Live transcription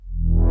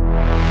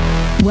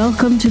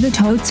Welcome to the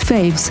Totes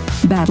Faves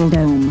Battle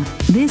Dome.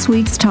 This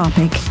week's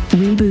topic,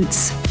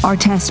 reboots. Our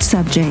test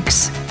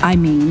subjects,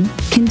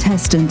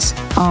 contestants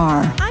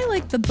are... I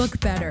like the book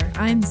better.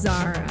 I'm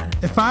Zara.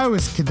 If I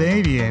was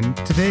Canadian,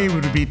 today we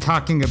would be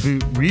talking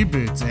about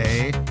reboots,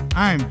 eh?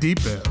 I'm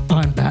Deepu.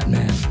 I'm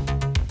Batman.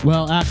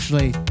 Well,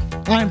 actually,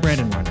 I'm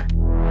Brandon Runner.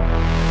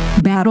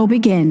 Battle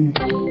begin.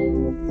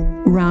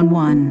 Round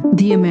 1,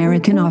 The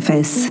American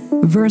Office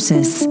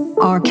versus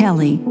R.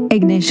 Kelly,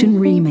 Ignition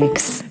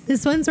Remix.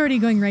 This one's already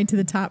going right to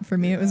the top for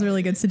me. It was a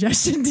really good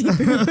suggestion,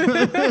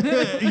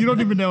 You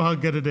don't even know how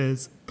good it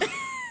is.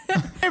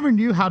 I never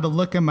knew how to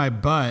look in my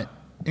butt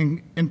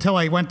until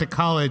I went to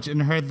college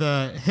and heard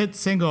the hit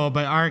single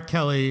by R.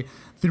 Kelly,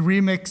 the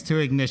remix to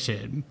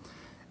Ignition.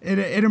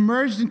 It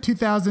emerged in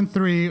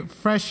 2003,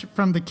 fresh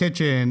from the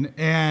kitchen,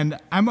 and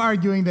I'm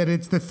arguing that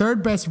it's the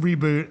third best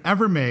reboot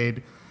ever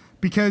made,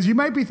 because you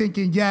might be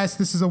thinking, yes,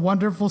 this is a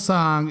wonderful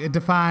song. It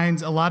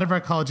defines a lot of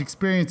our college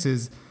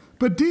experiences.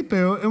 But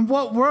Deepu, in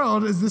what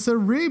world is this a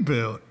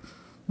reboot?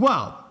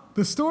 Well,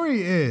 the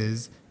story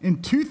is,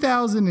 in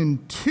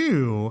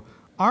 2002,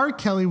 R.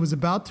 Kelly was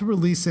about to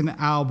release an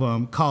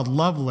album called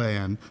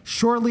Loveland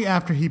shortly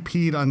after he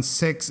peed on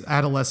 6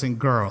 adolescent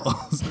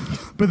girls.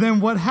 But then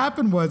what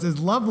happened was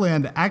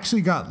Loveland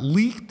actually got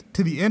leaked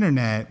to the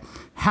internet.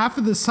 Half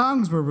of the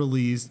songs were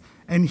released,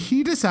 and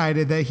he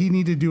decided that he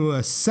needed to do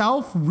a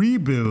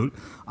self-reboot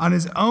on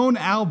his own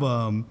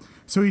album.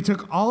 So he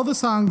took all the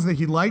songs that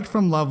he liked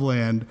from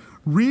Loveland,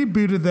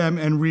 rebooted them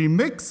and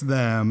remixed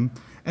them,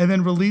 and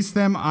then released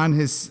them on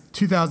his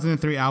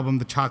 2003 album,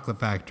 The Chocolate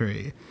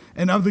Factory.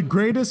 And of the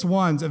greatest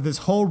ones of this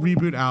whole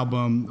reboot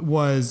album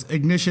was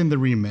Ignition, the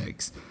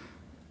remix.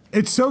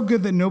 It's so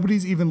good that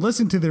nobody's even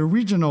listened to the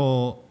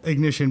original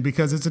Ignition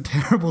because it's a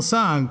terrible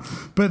song.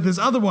 But this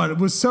other one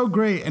was so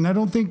great, and I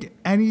don't think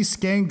any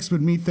skanks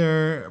would meet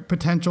their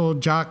potential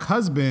jock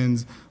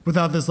husbands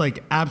without this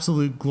like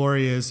absolute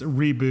glorious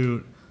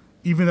reboot,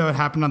 even though it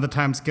happened on the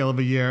time scale of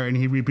a year and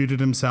he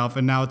rebooted himself,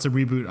 and now it's a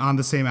reboot on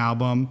the same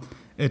album.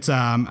 It's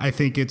I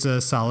think it's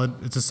a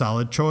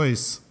solid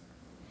choice.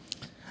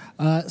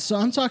 So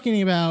I'm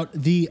talking about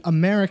The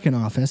American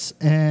Office,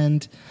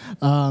 and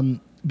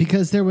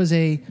because there was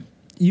a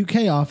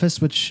UK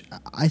office, which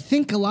I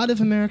think a lot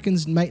of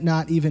Americans might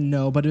not even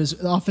know, but the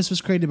office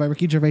was created by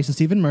Ricky Gervais and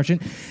Stephen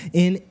Merchant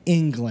in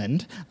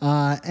England,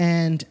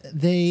 and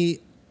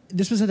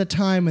this was at a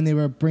time when they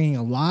were bringing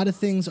a lot of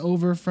things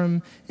over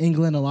from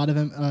England. A lot of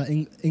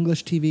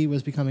English TV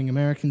was becoming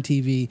American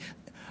TV.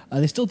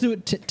 They still do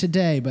it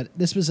today, but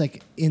this was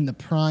like in the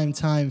prime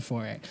time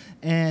for it.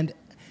 And,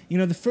 you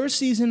know, the first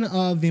season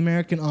of The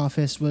American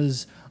Office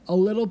was a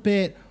little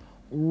bit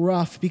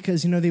rough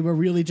because, you know, they were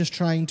really just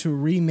trying to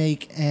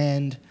remake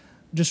the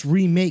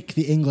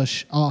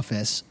English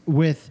Office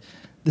with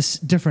the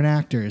different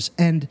actors.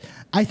 And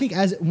I think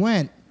as it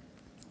went,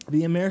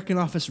 The American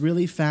Office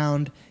really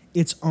found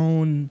its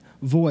own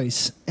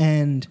voice.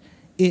 And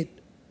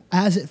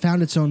as it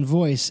found its own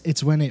voice,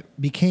 it's when it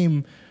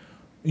became,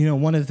 you know,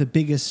 one of the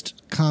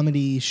biggest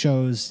comedy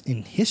shows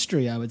in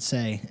history, I would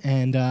say.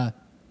 And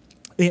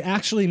it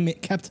actually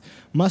kept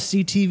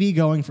must-see TV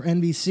going for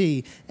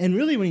NBC. And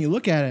really, when you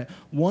look at it,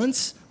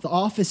 once The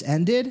Office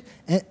ended,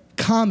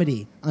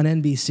 comedy on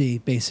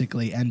NBC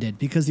basically ended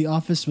because The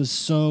Office was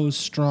so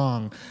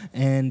strong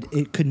and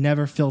it could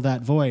never fill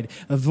that void.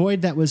 A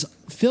void that was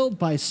filled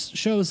by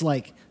shows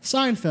like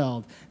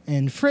Seinfeld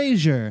and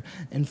Frasier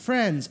and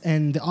Friends,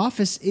 and The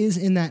Office is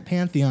in that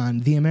pantheon,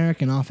 The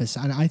American Office,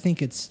 and I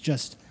think it's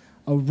just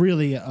a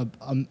really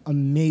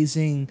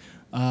amazing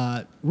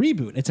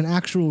reboot. It's an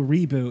actual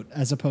reboot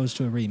as opposed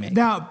to a remake.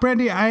 Now,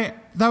 Brandy,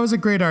 that was a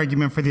great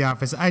argument for The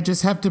Office. I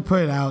just have to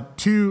put out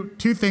two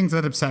things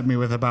that upset me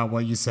about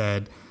what you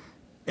said.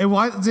 It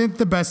wasn't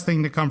the best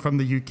thing to come from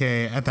the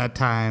UK at that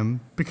time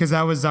because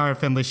that was Zara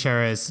Finlay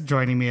Sherris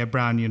joining me at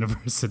Brown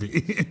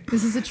University.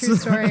 This is a true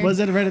story. Was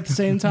it right at the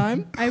same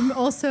time? I'm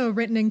also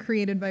written and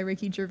created by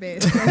Ricky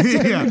Gervais.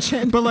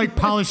 Yeah, but like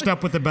polished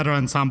up with a better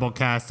ensemble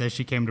cast as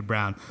she came to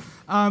Brown.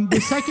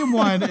 The second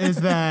one is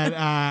that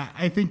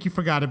I think you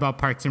forgot about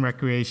Parks and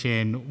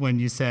Recreation when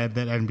you said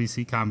that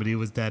NBC comedy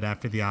was dead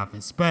after The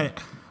Office.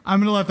 But I'm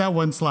going to let that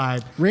one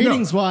slide.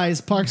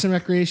 Ratings-wise, Parks and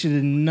Recreation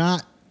did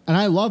not, and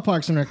I love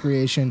Parks and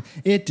Recreation,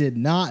 it did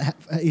not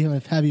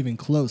have even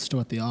close to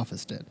what The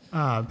Office did.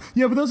 Yeah,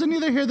 but those are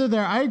neither here nor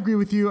there. I agree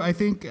with you. I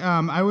think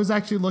I was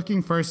actually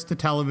looking first to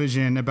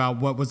television about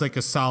what was like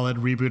a solid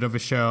reboot of a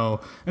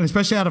show, and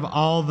especially out of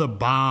all the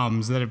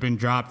bombs that have been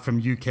dropped from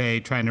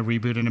UK trying to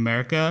reboot in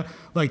America,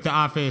 like The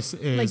Office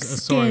is like a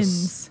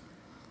Skins. source.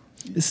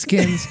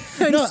 Skins.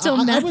 No,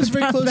 I was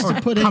very close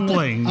to putting.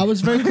 Coupling. I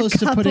was very close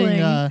to putting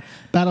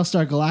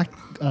Battlestar Galactica.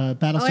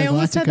 I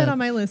almost had that on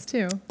my list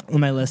too. On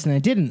my list, and I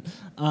didn't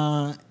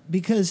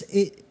because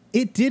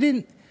it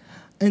didn't.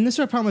 And this is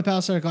our problem with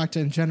Battlestar Galactica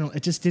in general.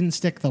 It just didn't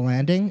stick the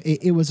landing.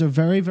 It was a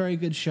very, very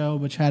good show,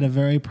 which had a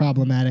very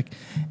problematic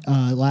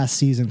last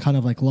season, kind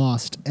of like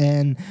Lost.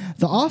 And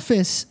The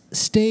Office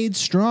stayed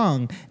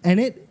strong, and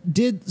it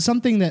did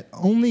something that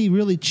only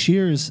really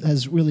Cheers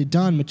has really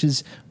done, which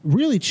is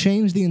really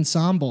change the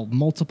ensemble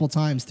multiple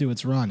times through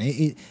its run.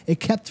 It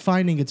kept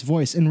finding its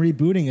voice and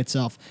rebooting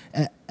itself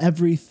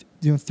every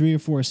 3 or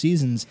 4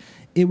 seasons.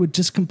 It would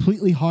just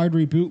completely hard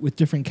reboot with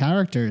different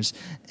characters,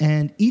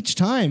 and each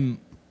time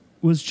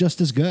was just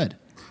as good.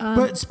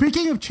 But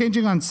speaking of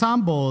changing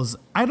ensembles,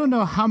 I don't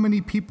know how many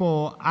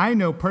people I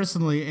know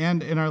personally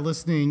and in our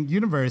listening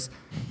universe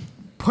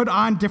put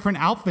on different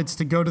outfits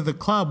to go to the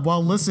club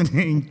while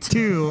listening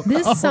to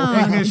This song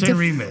Ignition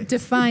Remix.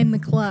 defined the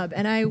club.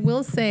 And I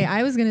will say,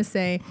 I was going to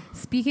say,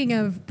 speaking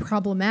of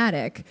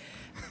problematic,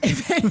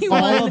 if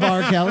anyone... All of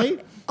R. Kelly?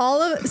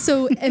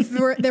 So if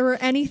there were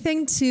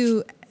anything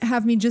to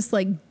have me just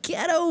like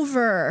get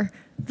over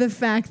the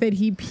fact that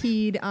he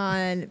peed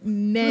on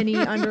many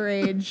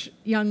underage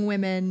young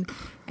women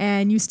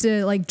and used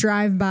to like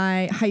drive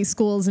by high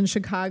schools in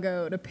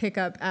Chicago to pick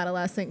up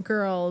adolescent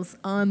girls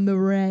on the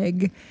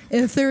reg.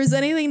 If there was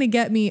anything to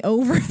get me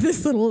over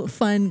this little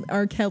fun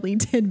R. Kelly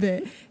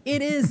tidbit,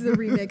 it is the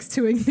remix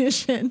to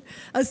Ignition,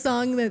 a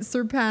song that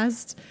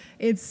surpassed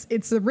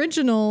its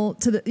original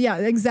to the,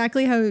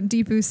 exactly how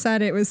Deepu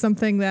said. It was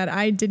something that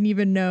I didn't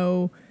even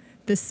know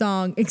the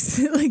song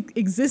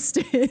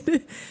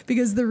existed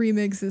because the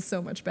remix is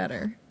so much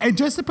better. And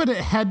just to put it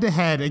head to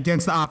head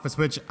against The Office,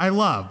 which I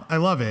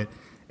love it.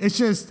 It's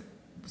just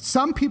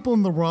some people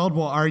in the world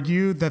will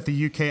argue that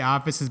the UK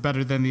Office is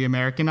better than the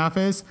American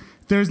Office.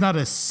 There's not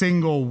a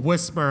single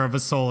whisper of a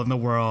soul in the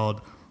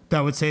world that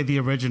would say the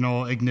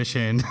original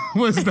Ignition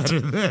was better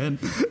than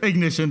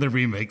Ignition, the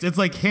remix. It's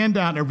like hand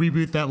down a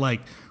reboot that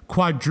like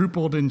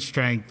quadrupled in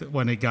strength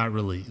when it got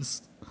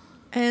released.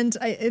 And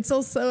it's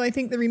also, I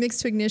think the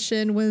remix to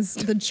Ignition was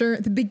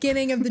the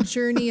beginning of the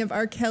journey of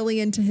R. Kelly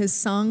into his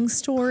song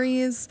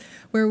stories,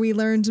 where we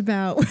learned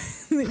about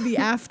the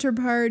after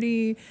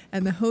party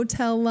and the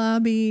hotel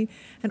lobby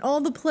and all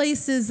the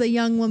places a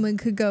young woman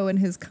could go in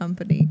his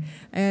company.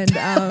 And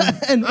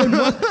and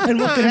what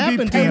could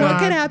happen to and him? what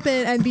could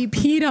happen and be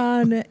peed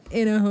on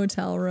in a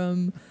hotel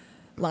room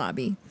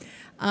lobby.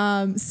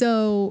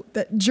 So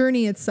the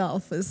journey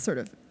itself is sort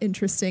of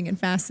interesting and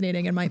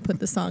fascinating and might put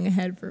the song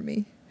ahead for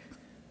me.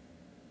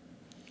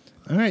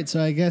 All right,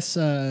 so I guess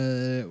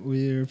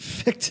we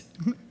picked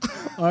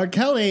R.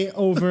 Kelly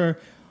over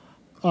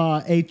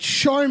a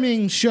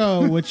charming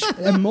show, which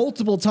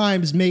multiple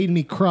times made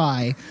me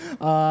cry.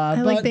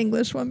 I like the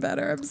English one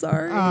better. I'm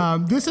sorry.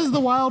 This is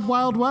the wild,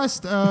 wild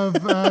west of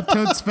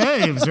Toad's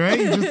faves, right?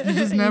 You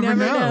just never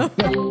know.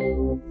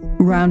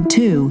 Round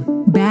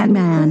 2,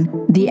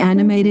 Batman, the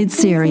animated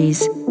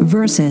series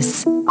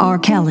versus R.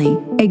 Kelly,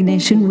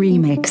 Ignition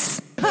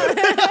Remix.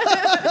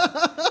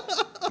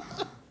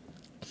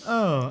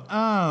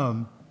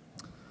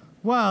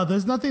 Wow,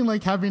 there's nothing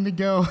like having to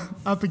go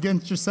up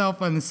against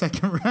yourself on the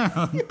second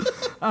round.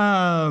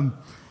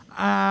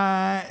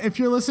 If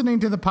you're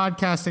listening to the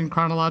podcast in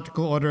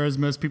chronological order, as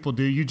most people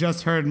do, you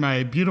just heard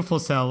my beautiful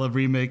cell of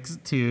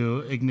remix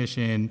to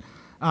Ignition.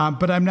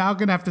 But I'm now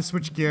going to have to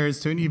switch gears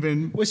to an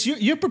even...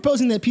 You're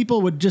proposing that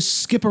people would just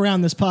skip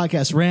around this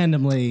podcast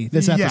randomly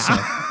this episode.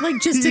 Like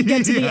just to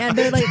get to the end,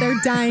 they're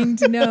dying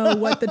to know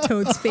what the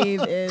Toad's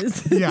fave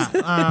is.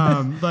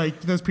 Yeah,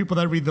 like those people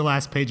that read the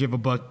last page of a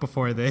book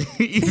before they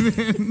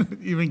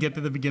even get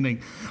to the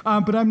beginning.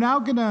 But I'm now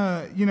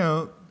gonna,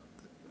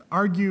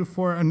 argue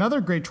for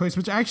another great choice,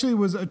 which actually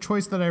was a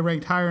choice that I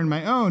ranked higher in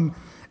my own,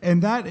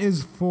 and that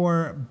is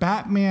for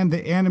Batman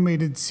the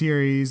Animated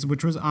Series,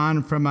 which was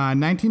on from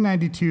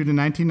 1992 to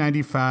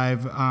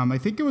 1995. I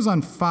think it was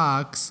on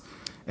Fox,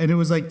 and it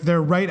was like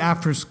their right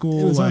after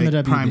school, it was like on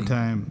the WB. prime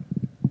time.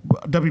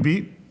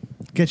 WB?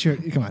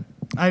 Come on.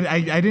 I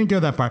didn't go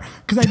that far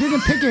because I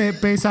didn't pick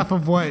it based off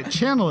of what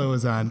channel it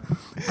was on.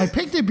 I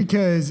picked it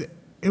because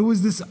it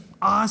was this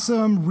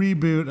awesome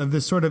reboot of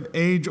this sort of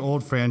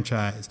age-old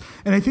franchise.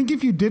 And I think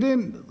if you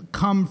didn't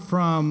come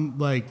from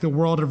like the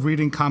world of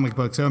reading comic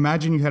books, so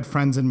imagine you had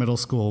friends in middle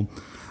school.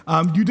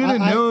 You didn't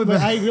know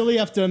that. I really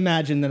have to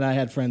imagine that I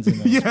had friends in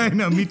middle school. Yeah, I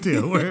know, me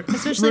too.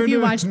 Especially if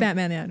you watched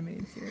Batman the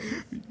Animated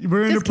Series.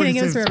 We're in Just a pretty kidding,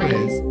 it was safe for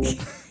everybody.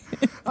 space.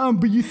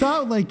 But you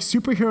thought like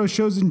superhero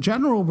shows in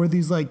general were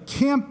these like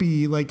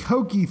campy, like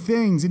hokey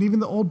things. And even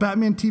the old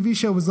Batman TV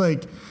show was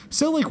like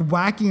so like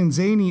wacky and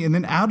zany. And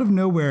then out of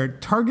nowhere,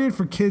 targeted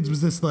for kids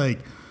was this like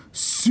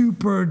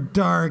super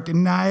dark,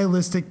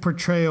 nihilistic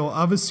portrayal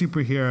of a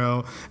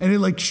superhero. And it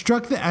like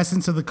struck the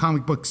essence of the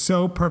comic book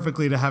so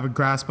perfectly to have a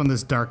grasp on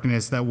this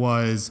darkness that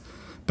was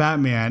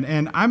Batman.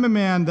 And I'm a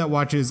man that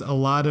watches a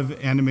lot of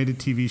animated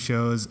TV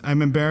shows.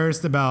 I'm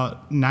embarrassed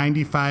about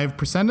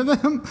 95% of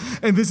them.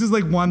 And this is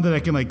like one that I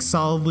can like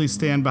solidly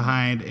stand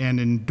behind and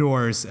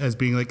endorse as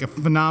being like a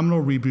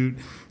phenomenal reboot.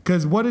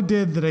 Because what it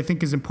did that I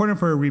think is important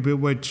for a reboot,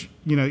 which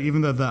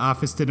even though The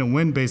Office didn't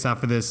win based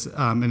off of this,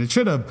 and it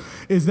should have,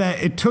 is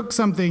that it took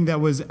something that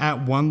was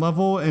at one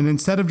level, and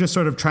instead of just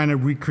sort of trying to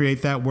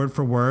recreate that word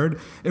for word,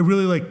 it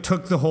really like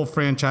took the whole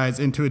franchise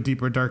into a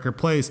deeper, darker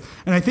place.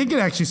 And I think it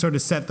actually sort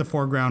of set the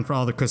foreground for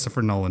all the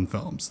Christopher Nolan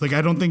films. Like,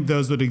 I don't think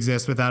those would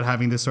exist without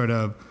having this sort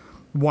of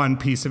one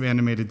piece of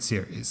animated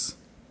series.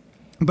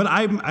 But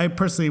I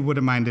personally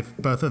wouldn't mind if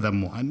both of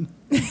them won.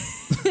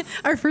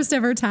 Our first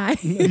ever tie.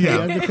 You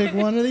have to pick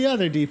one or the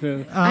other,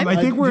 Deepu. I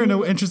think we're in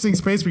an interesting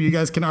space where you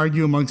guys can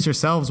argue amongst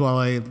yourselves while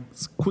I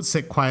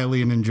sit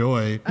quietly and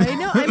enjoy. I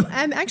know.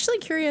 I'm actually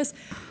curious.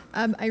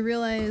 I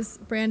realize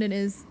Brandon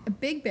is a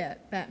big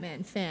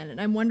Batman fan,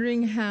 and I'm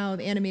wondering how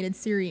the animated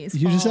series.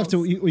 You just have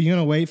to. You're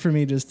gonna wait for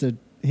me just to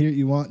hear.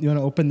 You want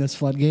to open this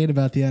floodgate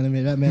about the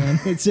Batman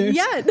animated series?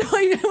 Yeah, no,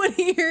 I want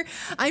to hear.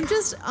 I'm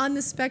just on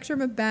the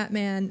spectrum of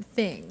Batman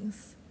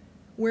things.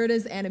 Where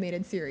does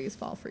animated series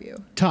fall for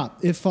you?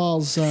 Top. It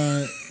falls.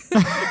 Top.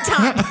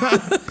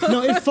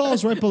 No, it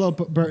falls right below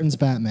Burton's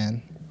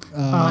Batman.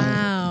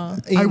 Wow.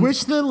 I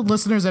wish the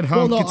listeners at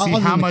home could see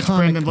how much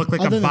Brandon looked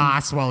like a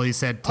boss while he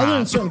said top. Other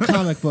than certain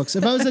comic books.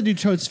 If I was to do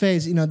Toad's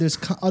Phase, there's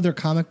other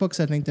comic books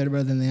I think that are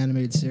better than the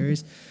animated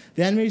series.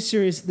 The animated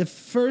series, the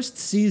first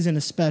season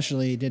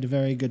especially, did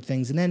very good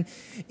things. And then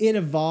it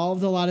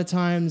evolved a lot of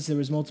times. There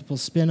was multiple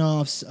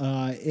spin-offs.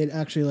 It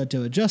actually led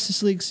to a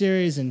Justice League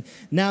series. And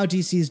now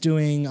DC's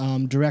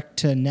doing direct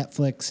to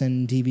Netflix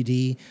and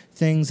DVD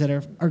things that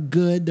are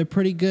good. They're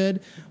pretty good.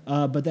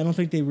 But I don't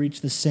think they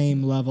reach the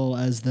same level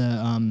as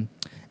the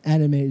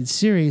animated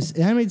series.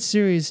 The animated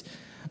series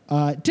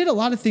did a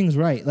lot of things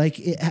right. Like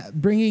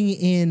bringing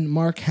in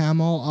Mark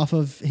Hamill off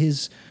of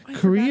his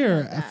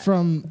career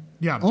from...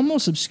 Yeah.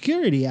 Almost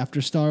obscurity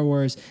after Star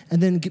Wars,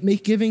 and then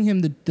giving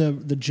him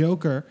the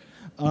Joker,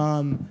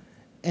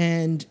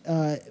 and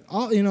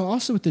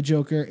also with the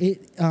Joker,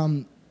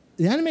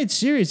 the animated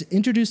series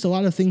introduced a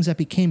lot of things that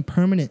became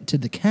permanent to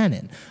the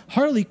canon.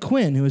 Harley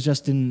Quinn, who was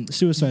just in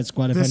Suicide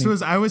Squad.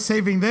 I was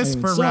saving this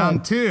for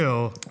round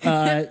 2.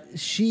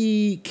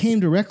 She came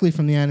directly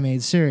from the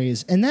animated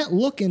series, and that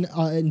look in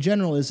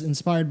general is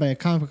inspired by a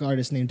comic book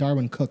artist named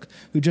Darwin Cook,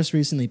 who just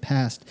recently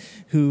passed,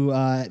 who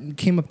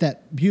came up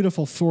that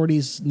beautiful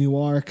 40s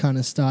noir kind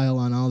of style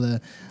on all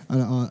the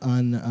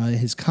on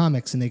his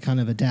comics, and they kind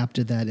of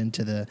adapted that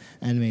into the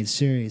animated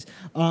series.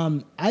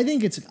 I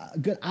think it's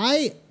good.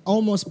 I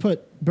almost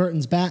put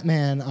Burton's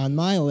Batman on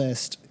my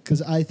list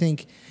because I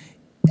think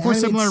for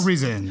similar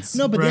reasons.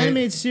 No, but the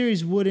animated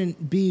series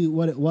wouldn't be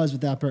what it was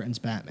without Burton's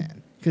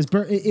Batman. Because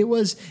it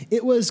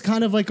was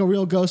kind of like a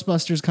real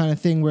Ghostbusters kind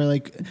of thing where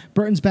like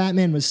Burton's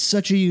Batman was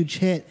such a huge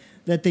hit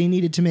that they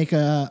needed to make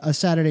a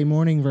Saturday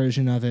morning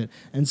version of it,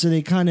 and so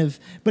they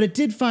but it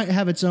did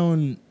have its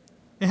own.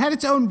 It had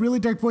its own really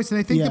dark voice, and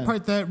I think the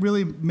part that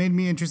really made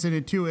me interested in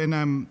it too,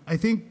 and I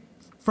think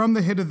from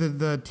the hit of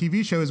the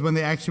TV show is when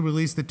they actually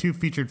released the 2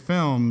 featured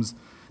films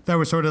that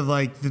were sort of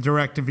like the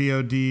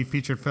direct-to-VOD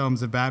featured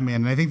films of Batman.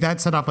 And I think that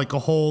set off like a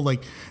whole,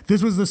 like,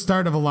 this was the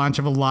start of a launch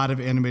of a lot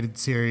of animated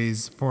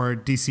series for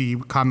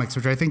DC Comics,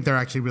 which I think they're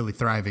actually really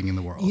thriving in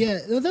the world. Yeah,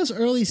 those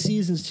early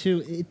seasons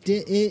too,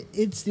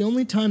 it's the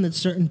only time that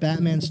certain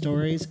Batman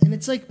stories, and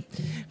it's like,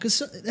 because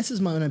this is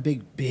one of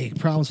the big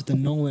problems with the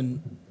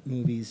Nolan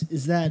movies,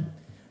 is that,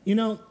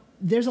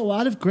 there's a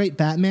lot of great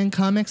Batman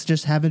comics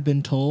just haven't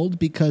been told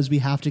because we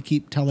have to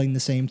keep telling the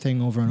same thing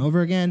over and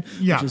over again.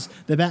 Yeah. Which is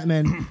the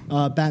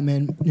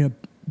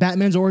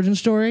Batman's origin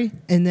story,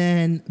 and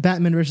then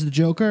Batman versus the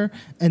Joker,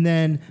 and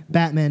then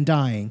Batman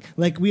dying.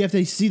 Like, we have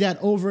to see that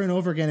over and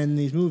over again in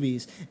these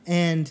movies.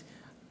 And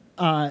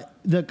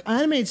the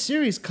animated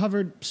series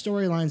covered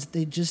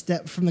storylines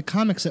that from the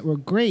comics that were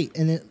great,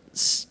 and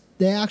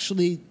they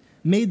actually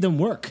made them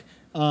work.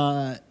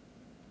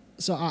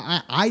 So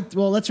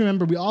let's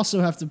remember we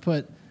also have to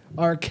put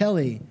R.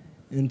 Kelly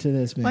into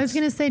this mix. Well, I was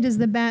gonna say, does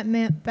the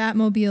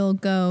Batmobile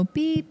go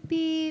beep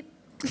beep?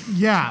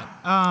 Yeah.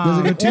 Does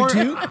it go toot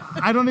toot?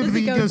 I don't even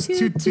think it goes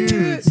toot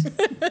toot.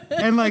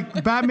 And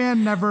like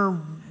Batman never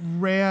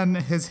ran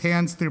his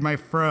hands through my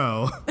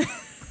fro,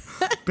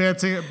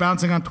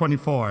 bouncing on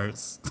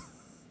 24s.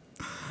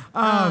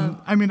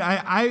 I mean,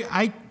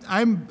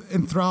 I'm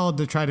enthralled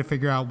to try to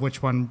figure out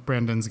which one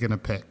Brandon's gonna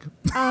pick.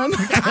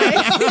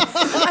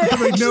 I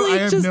have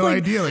no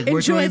idea. Like,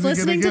 which way enjoyed is he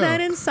listening gonna to go?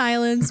 that in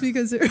silence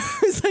because it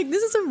was like,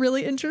 this is a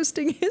really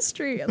interesting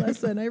history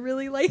lesson. I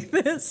really like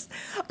this.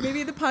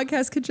 Maybe the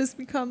podcast could just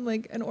become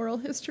like an oral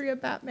history of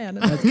Batman.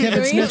 And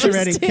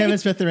Kevin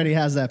Smith already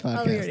has that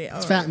podcast.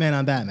 It's Fat Man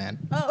on Batman.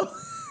 Oh,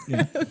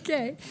 yeah.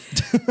 Okay.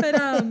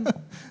 But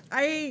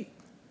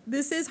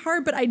this is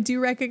hard, but I do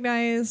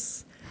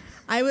recognize.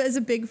 I was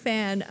a big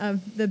fan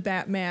of the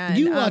Batman.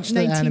 You watched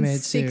the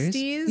animated 1960s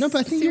series. No, but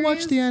I think you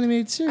watched the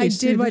animated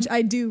series. I did watch.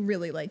 I do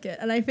really like it,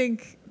 and I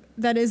think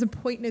that is a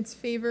point in its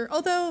favor.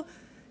 Although,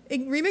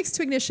 in Remix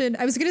to Ignition,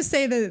 I was going to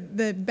say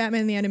the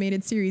Batman the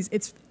animated series.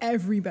 It's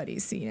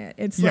everybody's seen it.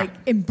 It's like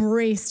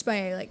embraced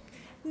by like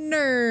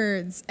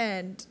nerds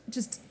and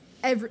just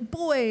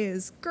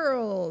boys,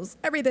 girls,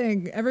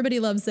 everything. Everybody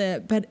loves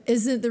it. But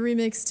isn't the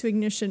remix to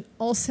Ignition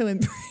also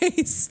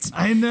embraced?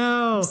 I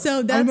know.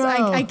 So that's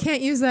I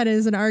can't use that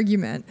as an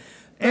argument.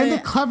 And the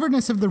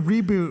cleverness of the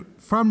reboot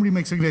from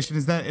Remix Ignition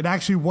is that it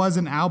actually was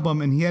an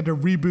album and he had to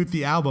reboot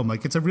the album.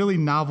 Like, it's a really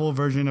novel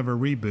version of a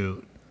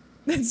reboot.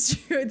 That's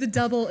true. It's a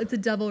double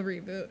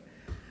reboot.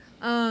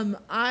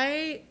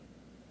 I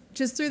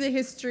just through the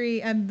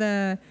history and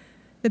the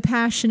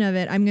passion of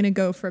it, I'm gonna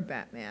go for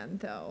Batman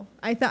though.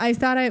 I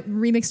thought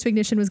Remix to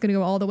Ignition was gonna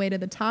go all the way to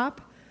the top,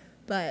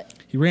 but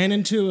He ran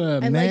into a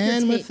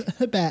man like your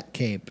with a bat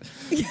cape.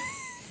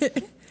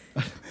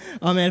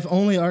 Oh man, if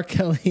only R.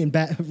 Kelly and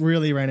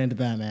really ran into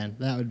Batman,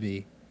 that would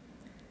be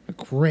a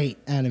great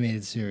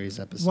animated series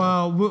episode.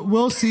 Well,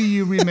 we'll see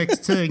you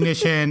remix to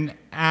Ignition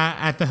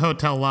at the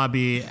hotel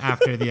lobby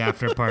after the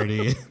after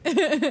party,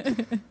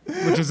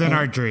 which is in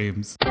our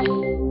dreams.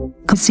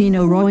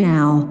 Casino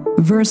Royale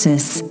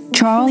versus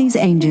Charlie's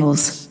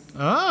Angels.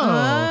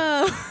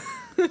 Oh.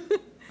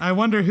 I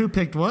wonder who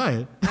picked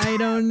what. I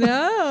don't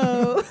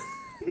know.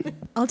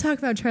 I'll talk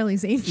about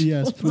Charlie's Angels.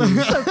 Yes,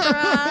 please.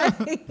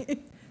 Surprise.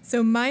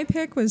 So my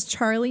pick was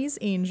Charlie's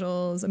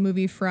Angels, a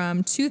movie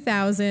from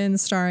 2000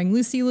 starring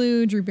Lucy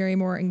Liu, Drew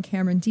Barrymore, and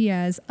Cameron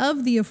Diaz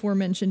of the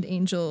aforementioned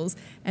Angels,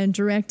 and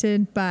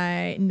directed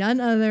by none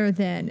other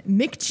than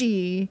Mick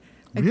G,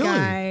 a Really?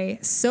 guy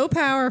so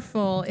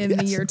powerful in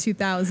the year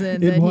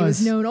 2000 that he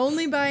was known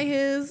only by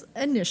his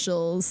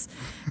initials.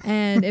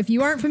 And if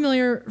you aren't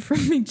familiar from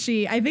Mick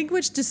G, I think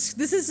this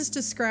just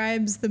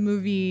describes the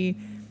movie.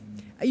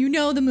 You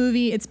know the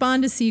movie. It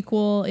spawned a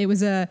sequel. It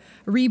was a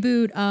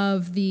reboot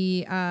of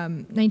the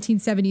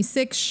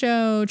 1976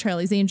 show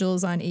Charlie's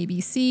Angels on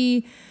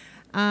ABC.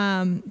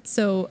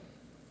 So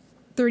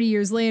 30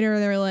 years later,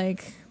 they're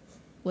like,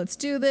 let's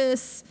do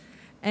this.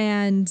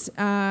 And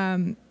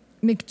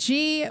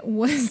McG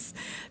was,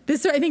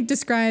 this I think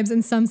describes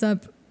and sums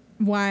up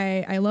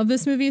why I love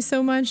this movie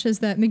so much, is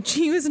that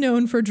McG was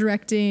known for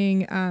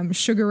directing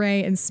Sugar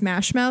Ray and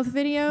Smash Mouth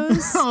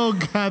videos. Oh,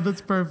 God,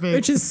 that's perfect.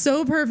 Which is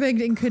so perfect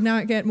and could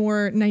not get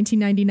more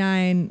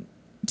 1999,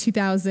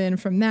 2000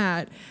 from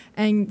that.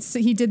 And so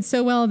he did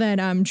so well that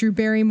Drew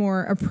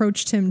Barrymore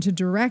approached him to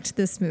direct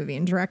this movie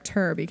and direct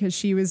her because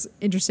she was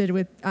interested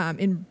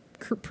in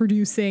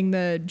producing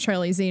the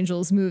Charlie's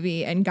Angels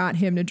movie and got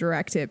him to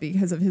direct it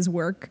because of his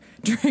work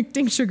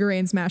directing Sugar Ray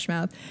and Smash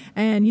Mouth.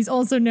 And he's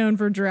also known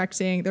for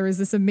directing. There was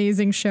this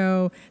amazing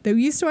show that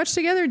we used to watch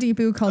together,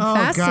 Deepu, called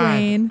Fast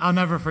Lane. I'll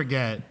never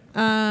forget.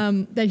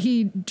 That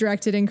he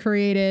directed and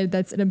created.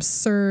 That's an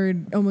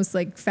absurd, almost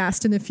like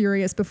Fast and the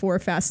Furious before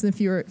Fast and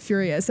the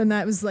Furious. And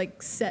that was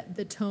like set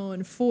the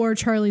tone for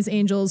Charlie's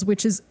Angels,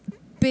 which is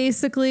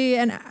basically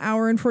an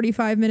hour and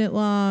 45-minute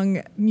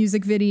long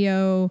music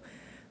video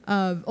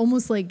of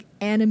almost like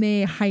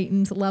anime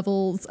heightened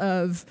levels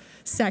of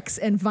sex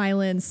and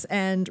violence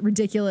and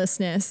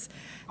ridiculousness.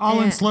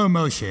 All in slow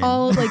motion.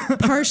 All like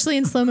partially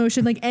in slow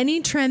motion. Like any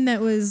trend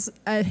that was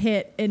a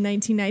hit in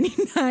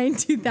 1999,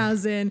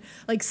 2000,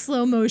 like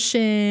slow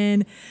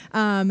motion,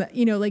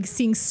 like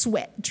seeing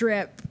sweat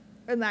drip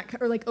and that,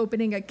 or like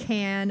opening a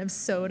can of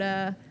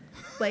soda,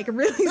 like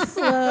really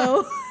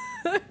slow.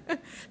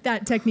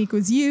 That technique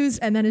was used.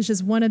 And that is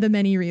just one of the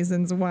many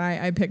reasons why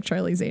I picked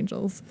Charlie's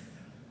Angels.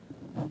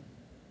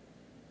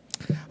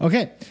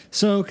 Okay,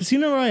 so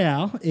Casino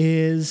Royale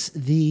is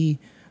the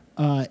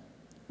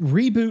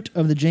reboot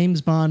of the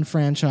James Bond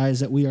franchise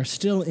that we are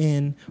still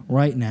in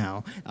right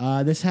now.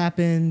 This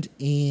happened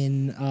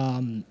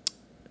in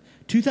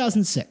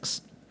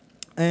 2006.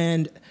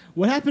 And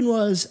what happened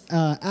was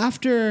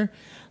after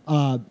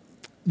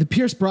the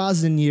Pierce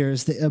Brosnan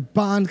years,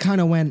 Bond kind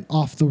of went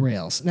off the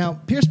rails.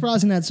 Now, Pierce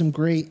Brosnan had some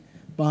great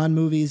Bond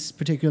movies,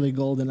 particularly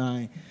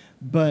GoldenEye,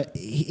 but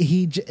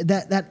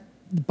that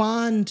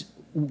Bond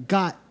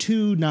got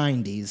two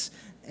 90s,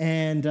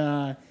 and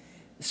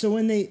so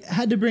when they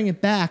had to bring it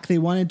back, they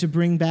wanted to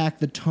bring back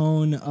the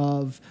tone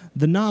of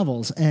the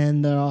novels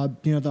and the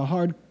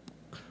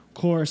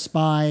hardcore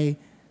spy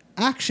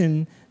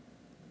action,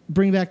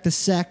 bring back the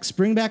sex,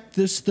 bring back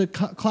the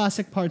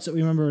classic parts that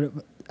we remember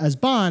as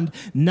Bond,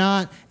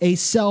 not a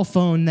cell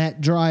phone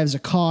that drives a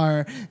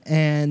car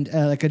and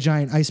like a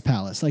giant ice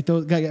palace. Like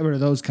those, gotta get rid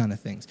of those kind of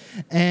things.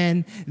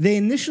 And they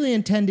initially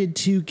intended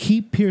to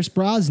keep Pierce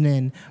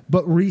Brosnan,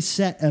 but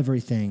reset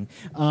everything.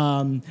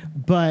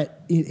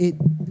 But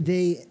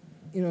they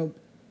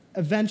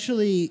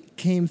eventually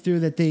came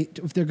through that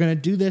if they're going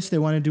to do this, they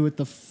want to do it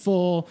the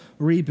full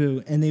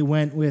reboot, and they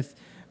went with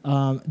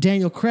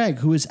Daniel Craig,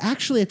 who was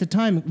actually at the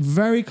time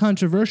very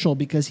controversial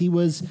because he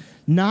was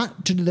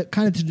not to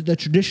the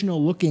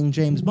traditional looking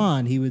James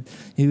Bond. He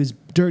was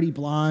dirty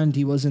blonde.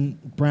 He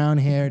wasn't brown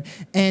haired,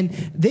 and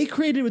they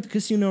created with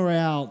Casino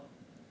Royale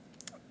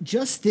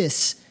just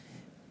this.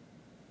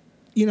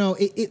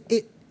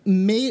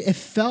 It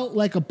felt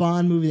like a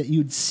Bond movie that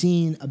you'd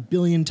seen a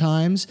billion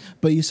times,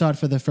 but you saw it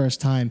for the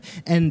first time.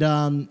 And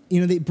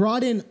they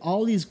brought in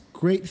all these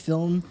great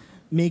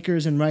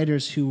filmmakers and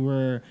writers who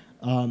were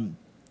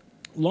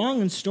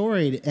long and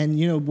storied,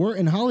 and we're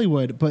in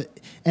Hollywood,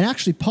 and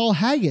actually Paul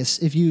Haggis,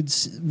 if you'd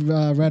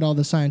read all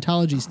the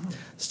Scientology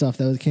stuff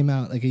that came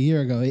out like a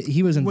year ago,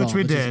 he was involved.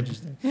 Which we did.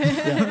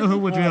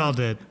 Which we all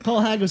did.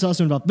 Paul Haggis was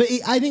also involved. But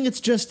I think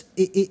it's just,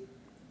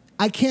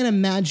 I can't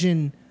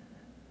imagine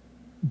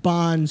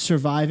Bond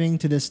surviving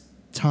to this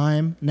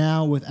time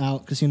now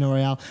without Casino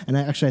Royale. And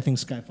I think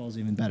Skyfall's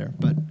even better,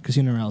 but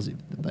Casino Royale's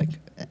like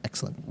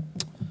excellent.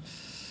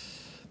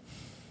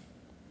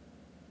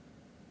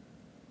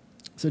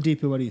 So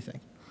Deepu, what do you think?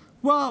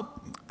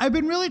 Well, I've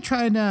been really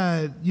trying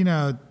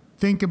to,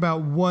 think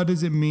about what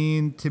does it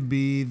mean to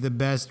be the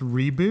best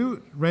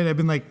reboot, right? I've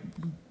been like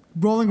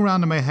rolling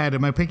around in my head.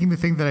 Am I picking the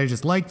thing that I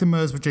just like the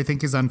most, which I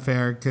think is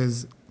unfair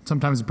because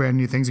sometimes brand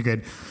new things are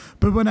good.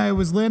 But when I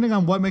was landing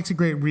on what makes a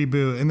great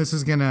reboot, and this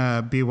is going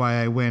to be why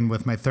I win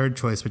with my third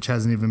choice, which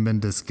hasn't even been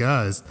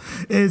discussed,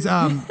 is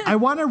I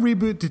want a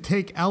reboot to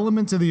take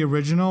elements of the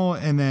original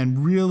and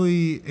then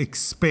really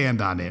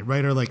expand on it,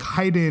 right? Or like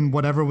hide in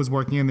whatever was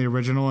working in the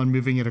original and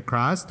moving it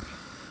across.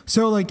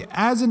 So like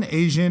as an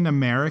Asian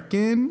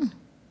American,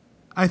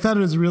 I thought it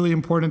was really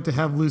important to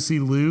have Lucy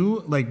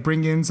Liu like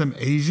bring in some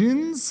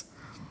Asians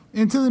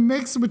into the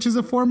mix, which is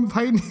a form of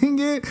heightening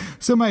it.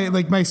 So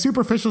my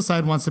superficial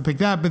side wants to pick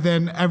that, but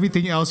then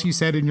everything else you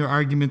said in your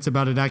arguments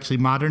about it actually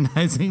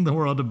modernizing the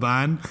world of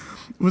Bond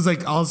was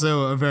like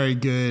also a very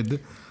good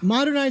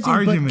modernizing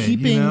argument, but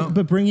keeping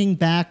but bringing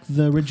back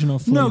the original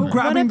flavor. No,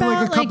 grabbing what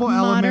about, like a couple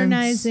elements.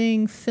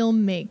 Modernizing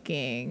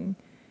filmmaking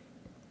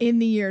in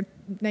the year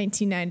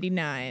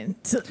 1999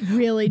 to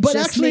really but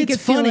just actually make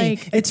it's it feel funny.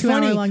 like It's a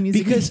 2-hour funny long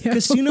music because video.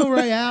 Casino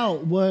Royale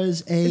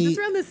was a Is this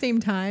around the same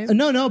time?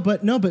 No,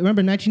 but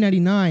remember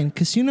 1999,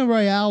 Casino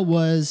Royale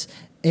was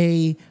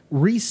a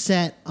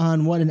reset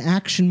on what an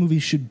action movie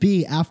should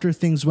be after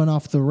things went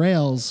off the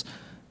rails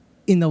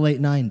in the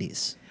late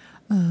 90s.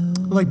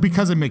 Like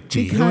because of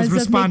McG. It was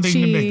responding to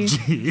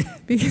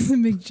McG. Because of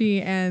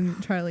McG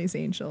and Charlie's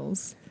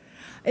Angels.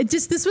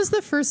 This was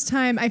the first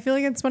time, I feel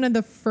like it's one of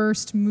the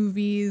first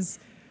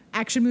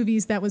action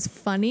movies that was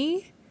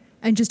funny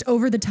and just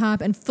over the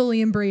top and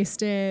fully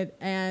embraced it.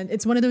 And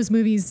it's one of those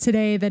movies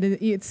today that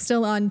it's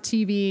still on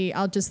TV.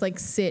 I'll just like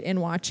sit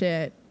and watch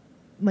it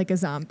like a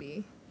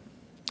zombie.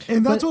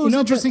 And that's what was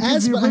interesting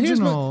because the but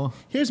original.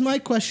 Here's my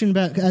question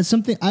about as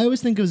something I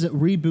always think of as a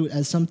reboot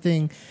as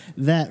something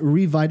that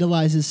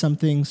revitalizes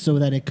something so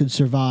that it could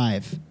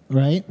survive,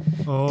 right?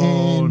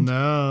 Oh and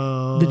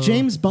no! The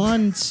James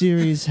Bond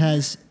series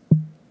has,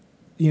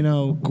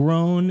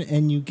 grown,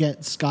 and you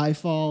get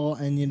Skyfall,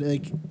 and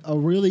like a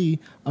really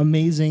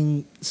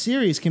amazing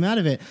series came out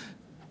of it.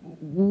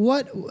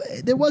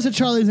 There was a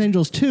Charlie's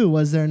Angels 2,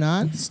 was there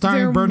not?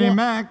 Starring Bernie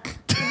Mac.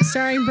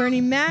 Starring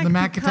Bernie Mac. The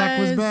Mac Attack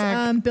was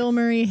back. Bill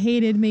Murray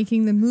hated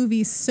making the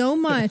movie so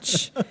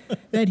much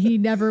that he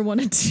never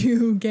wanted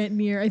to get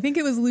near. I think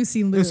it was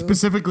Lucy Liu.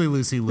 Specifically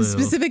Lucy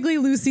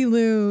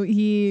Liu.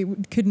 He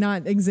could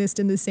not exist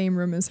in the same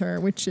room as her,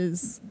 which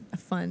is a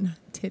fun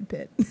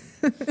tidbit.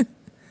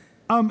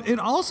 It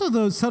also,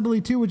 though,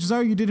 subtly, too, which is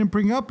all you didn't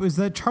bring up, is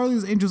that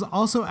Charlie's Angels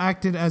also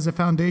acted as a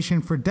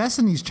foundation for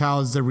Destiny's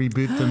Child to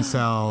reboot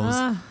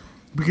themselves.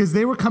 Because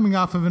they were coming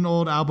off of an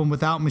old album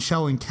without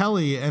Michelle and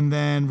Kelly and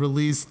then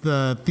released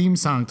the theme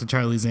song to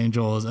Charlie's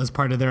Angels as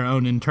part of their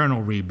own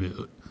internal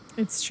reboot.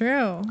 It's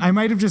true. I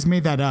might have just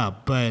made that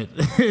up, but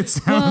it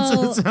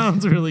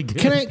sounds really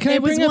good.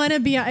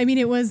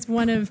 It was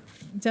one of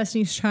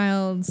Destiny's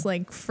Child's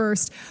like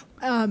first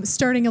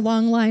starting a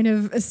long line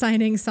of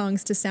assigning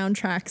songs to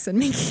soundtracks and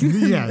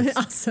making them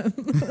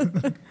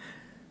awesome.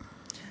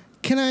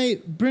 Can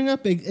I bring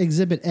up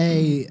Exhibit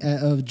A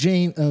of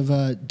Dame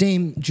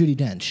Judi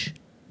Dench?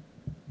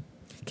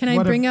 Can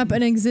I bring up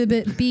an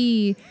Exhibit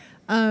B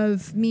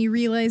of me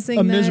realizing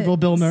that miserable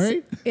Bill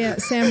Murray?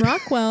 Sam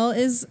Rockwell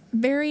is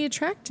very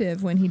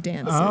attractive when he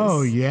dances.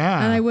 Oh,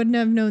 yeah. And I wouldn't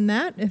have known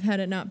that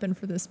had it not been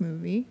for this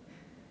movie.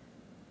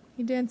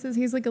 He dances.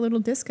 He's like a little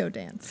disco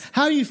dance.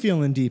 How are you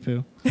feeling,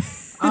 Deepu?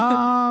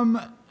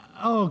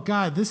 Oh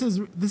God, this is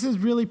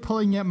really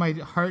pulling at my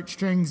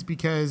heartstrings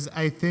because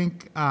I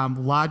think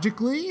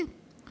logically,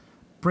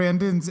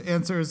 Brandon's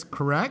answer is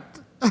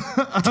correct,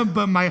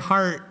 but my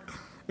heart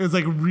is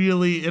like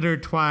really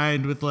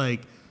intertwined with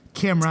like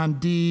Cameron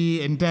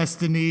D and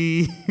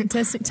Destiny.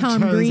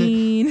 Tom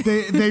Green.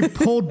 They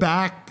pulled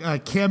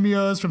back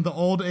cameos from the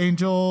old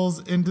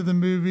Angels into the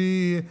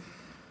movie.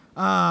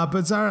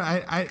 But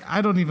Zara,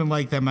 I don't even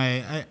like them.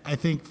 I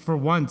think for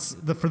once,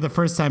 for the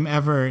first time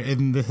ever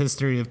in the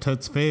history of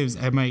Totes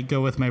Faves, I might go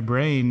with my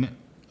brain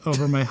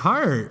over my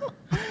heart.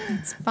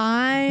 It's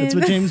fine. That's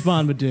what James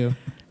Bond would do.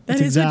 That's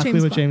exactly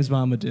what James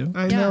Bond would do.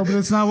 I know, but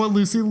it's not what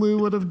Lucy Liu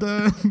would have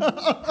done.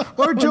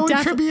 Or Joey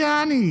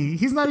Tribbiani.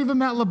 He's not even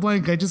Matt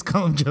LeBlanc. I just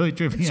call him Joey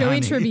Tribbiani.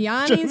 Joey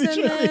Tribbiani's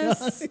in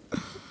this.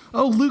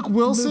 Oh, Luke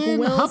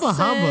Wilson. Hubba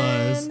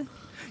Hubbas.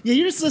 Yeah,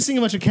 you're just listing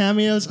a bunch of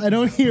cameos. I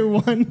don't hear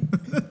one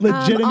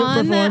legitimate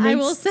performance. That, I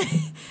will say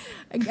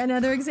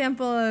another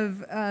example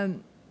of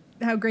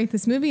how great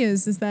this movie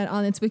is that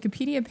on its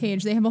Wikipedia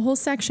page, they have a whole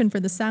section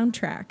for the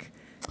soundtrack.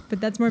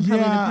 But that's more probably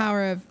the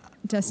power of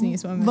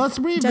Destiny's Woman. Let's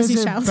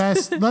Destiny's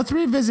Child. Let's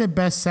revisit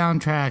best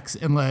soundtracks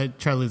and let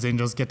Charlie's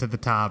Angels get to the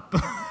top.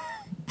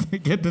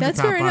 Get to That's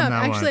the top fair on enough.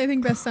 that Actually, one. I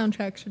think best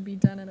soundtrack should be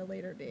done at a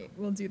later date.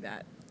 We'll do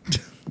that.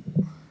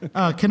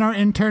 Can our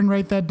intern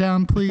write that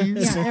down,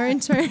 please? Yeah, our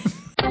intern.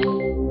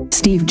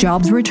 Steve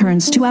Jobs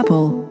returns to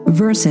Apple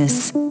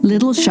versus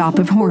Little Shop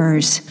of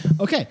Horrors.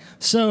 Okay,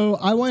 so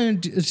I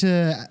wanted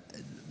to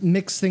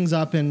mix things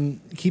up and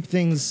keep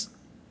things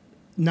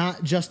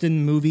not just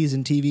in movies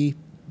and TV.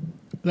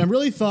 And I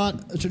really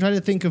thought to try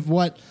to think of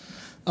what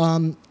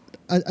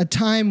a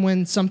time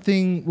when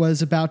something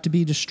was about to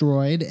be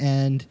destroyed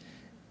and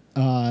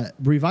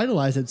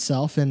revitalized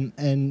itself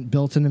and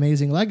built an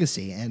amazing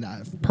legacy. And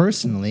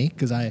personally,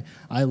 because I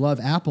love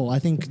Apple, I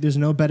think there's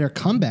no better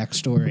comeback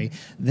story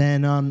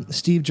than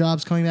Steve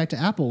Jobs coming back to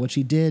Apple, which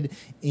he did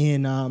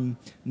in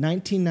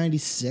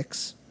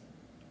 1996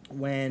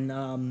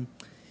 when...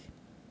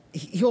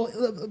 He'll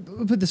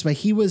put it this way: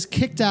 he was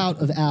kicked out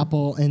of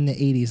Apple in the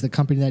 80s, the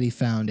company that he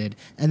founded,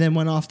 and then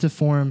went off to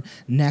form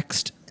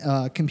Next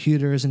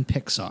Computers and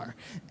Pixar.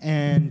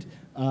 And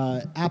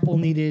Apple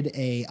needed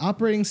a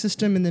operating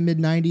system in the mid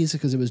 90s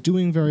because it was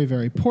doing very,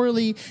 very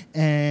poorly,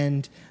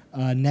 and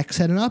Next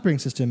had an operating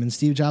system, and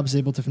Steve Jobs was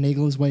able to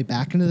finagle his way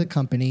back into the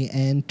company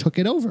and took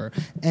it over,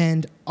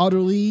 and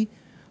utterly,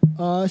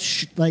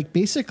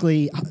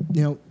 basically,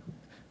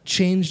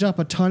 changed up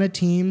a ton of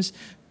teams,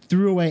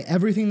 threw away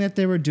everything that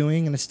they were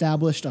doing and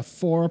established a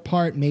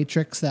 4-part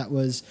matrix that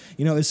was,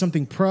 is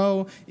something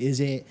pro, is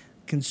it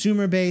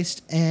consumer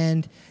based,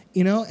 and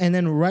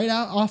then right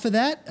out off of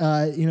that,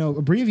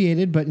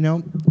 abbreviated, but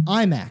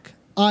iMac,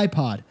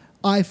 iPod,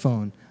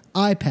 iPhone,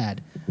 iPad,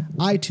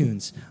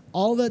 iTunes,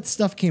 all that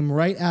stuff came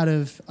right out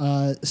of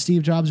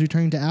Steve Jobs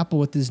returning to Apple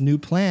with his new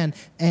plan,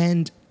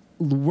 and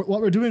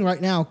what we're doing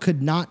right now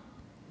could not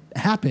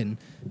happen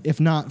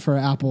if not for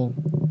Apple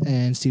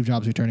and Steve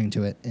Jobs returning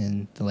to it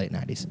in the late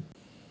 90s.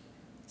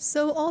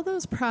 So all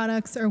those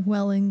products are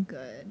well and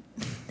good.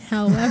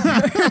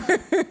 However,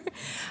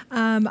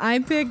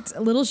 I picked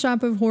Little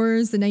Shop of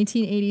Horrors, the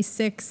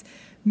 1986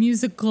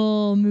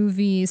 musical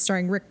movie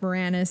starring Rick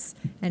Moranis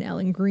and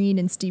Ellen Greene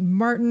and Steve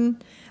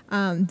Martin.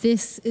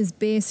 This is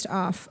based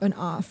on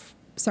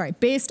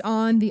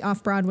the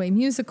off-Broadway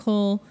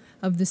musical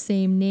of the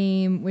same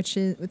name, which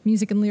is with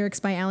music and lyrics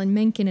by Alan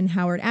Menken and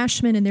Howard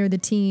Ashman, and they're the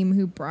team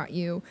who brought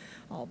you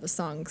all the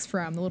songs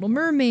from The Little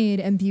Mermaid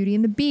and Beauty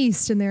and the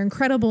Beast, and they're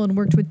incredible and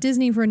worked with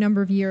Disney for a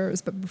number of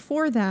years. But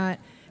before that,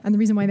 and the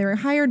reason why they were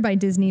hired by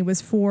Disney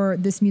was for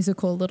this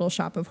musical Little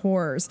Shop of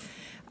Horrors,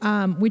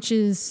 which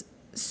is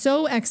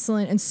so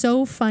excellent and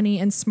so funny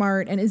and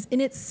smart, and is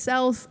in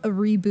itself a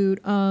reboot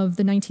of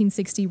the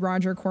 1960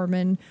 Roger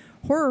Corman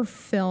horror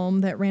film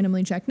that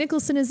randomly Jack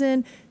Nicholson is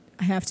in.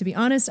 I have to be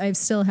honest, I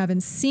still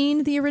haven't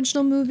seen the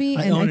original movie.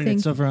 I own it.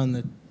 It's over on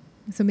the...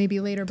 So maybe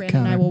later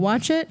Brandon and I will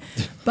watch it.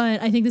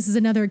 But I think this is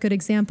another good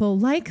example,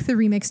 like the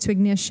remix to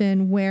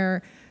Ignition,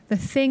 where the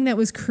thing that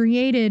was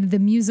created, the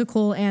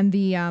musical and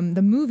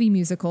the movie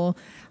musical,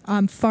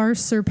 far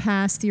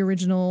surpassed the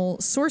original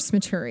source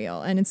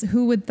material. And it's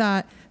who would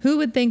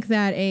think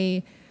that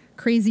a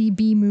crazy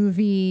B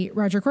movie,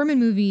 Roger Corman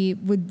movie,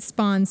 would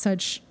spawn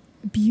such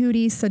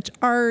beauty, such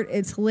art.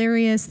 It's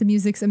hilarious. The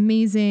music's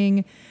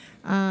amazing.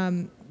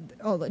 The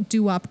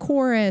doo-wop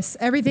chorus,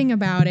 everything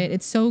about it.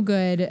 It's so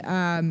good.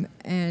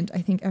 And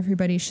I think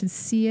everybody should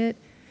see it.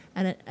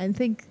 And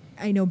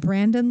I know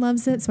Brandon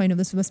loves it, so I know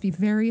this must be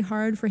very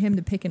hard for him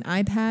to pick an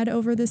iPad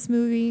over this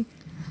movie.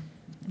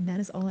 And that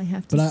is all I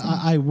have to say. But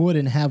I would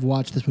and have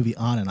watched this movie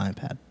on an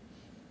iPad.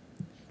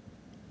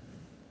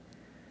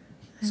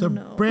 So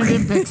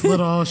Brandon picks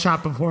Little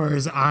Shop of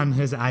Horrors on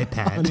his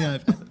iPad. On the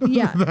iPad.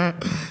 Yeah.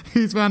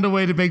 He's found a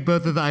way to make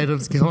both of the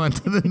items go on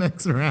to the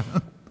next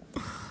round.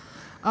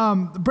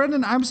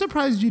 Brendan, I'm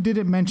surprised you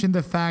didn't mention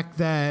the fact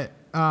that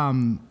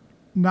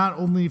not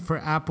only for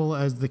Apple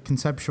as the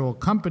conceptual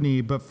company,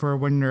 but for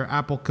when your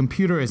Apple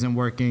computer isn't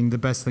working, the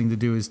best thing to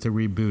do is to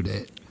reboot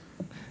it.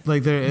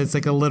 It's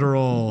like a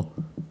literal,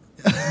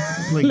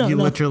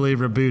 literally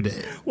reboot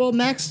it. Well,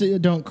 Macs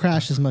don't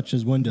crash as much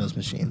as Windows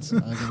machines. Ooh,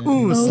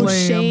 Oh,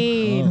 slam.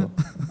 shame.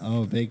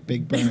 Oh,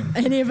 big burn.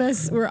 Any of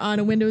us were on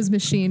a Windows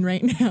machine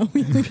right now.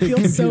 We would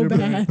feel so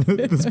bad.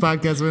 This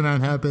podcast would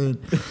not happen.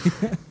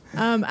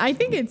 I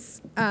think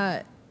it's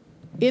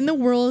in the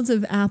world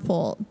of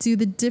Apple, do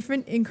the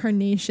different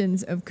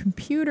incarnations of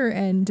computer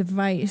and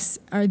device,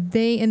 are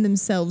they in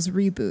themselves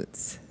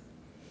reboots?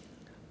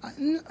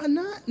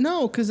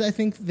 No, because I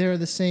think they're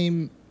the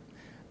same.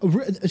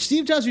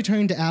 Steve Jobs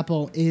returning to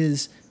Apple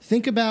is,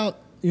 think about,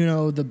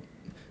 the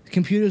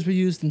computers were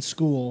used in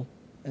school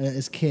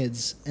as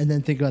kids, and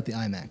then think about the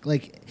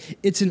iMac.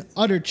 It's an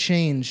utter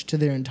change to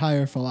their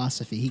entire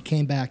philosophy. He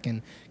came back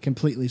and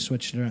completely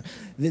switched it around.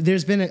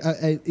 There's been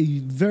a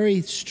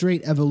very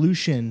straight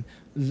evolution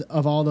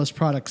of all those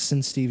products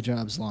since Steve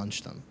Jobs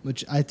launched them,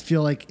 which I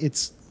feel like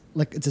it's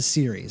a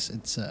series.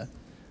 It's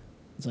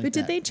But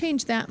did they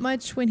change that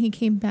much when he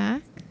came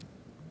back?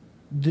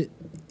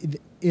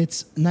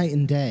 It's night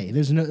and day.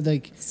 There's no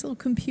Still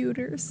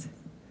computers.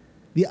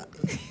 The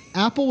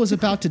Apple was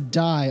about to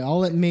die.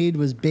 All it made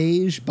was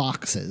beige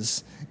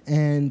boxes,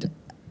 and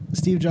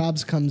Steve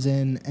Jobs comes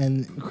in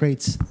and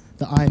creates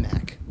the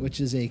iMac, which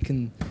is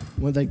one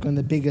of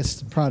the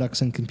biggest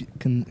products in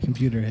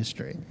computer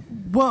history.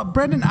 Well,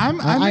 Brendan, I'm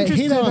I interested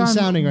hate how I'm on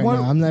sounding right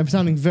what- now. I'm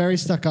sounding very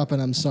stuck up,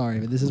 and I'm sorry,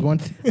 but this is one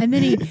thing. And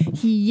then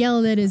he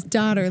yelled at his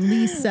daughter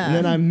Lisa. And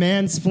then I'm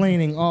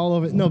mansplaining all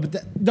over. No, but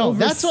over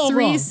that's all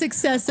three wrong.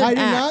 successive I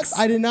acts.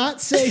 did not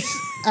say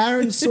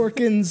Aaron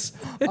Sorkin's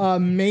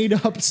made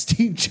up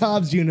Steve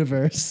Jobs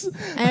universe.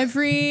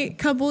 Every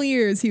couple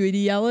years, he would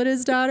yell at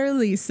his daughter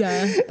Lisa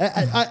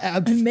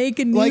and make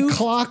a new like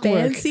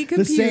clockwork. fancy computer.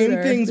 The same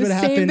things would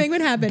happen. The same thing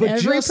would happen but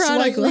every just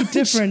product slightly launch.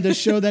 different to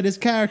show that his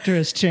character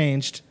has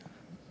changed.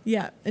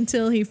 Yeah,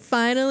 until he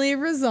finally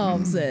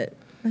resolves it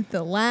at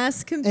the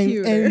last And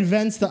computer.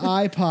 invents the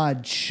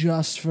iPod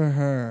just for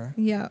her.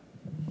 Yeah,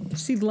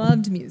 she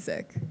loved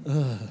music.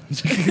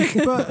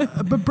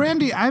 But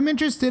Brandy, I'm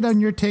interested on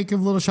your take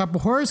of Little Shop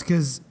of Horrors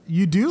because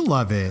you do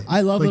love it.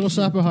 I love Like, Little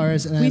Shop of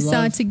Horrors, and We I saw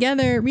love it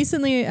together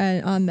recently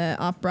on the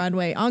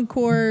Off-Broadway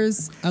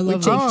Encores I love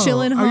with Jake it.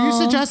 Gyllenhaal. Are you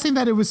suggesting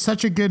that it was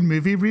such a good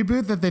movie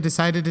reboot that they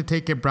decided to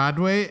take it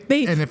Broadway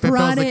They and it fulfills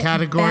brought the it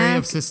category back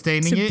of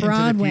sustaining to it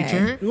Broadway. into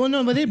the future? Well,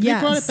 no, but they brought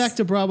it Yes. back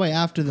to Broadway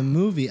after the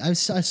movie. I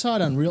saw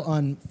it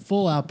on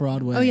full out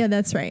Broadway. Oh yeah,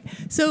 that's right.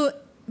 So,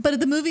 but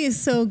the movie is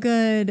so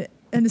good,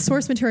 and the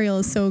source material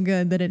is so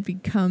good that it's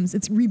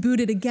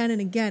rebooted again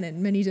and again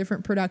in many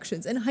different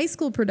productions and high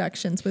school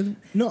productions with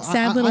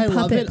sad little I love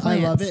puppet it.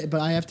 plants. I love it,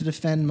 but I have to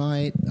defend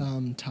my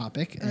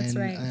topic. That's and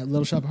right.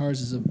 Little Shop of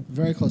Horrors is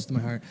very close to my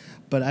heart.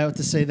 But I have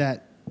to say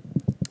that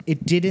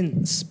it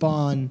didn't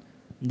spawn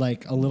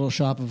like a Little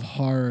Shop of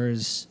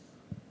Horrors,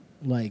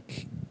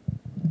 like.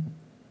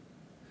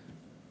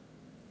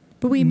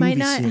 But we might movie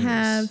not series.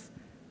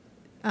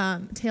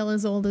 have Tale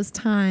as Old as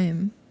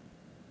Time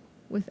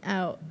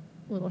without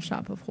Little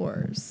Shop of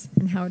Horrors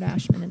and Howard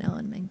Ashman and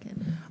Ellen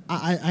Menken.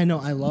 I know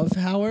I love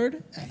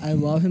Howard. I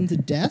love him to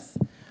death.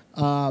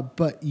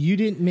 But you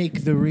didn't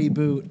make the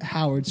reboot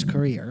Howard's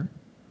Career.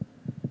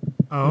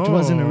 Oh. Which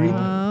wasn't a reboot.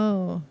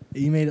 Oh,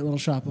 You made it Little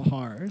Shop of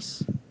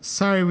Horrors.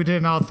 Sorry, we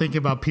didn't all think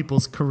about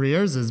people's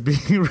careers as being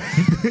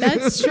rebooted.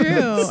 that's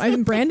true. I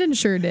mean, Brandon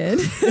sure did.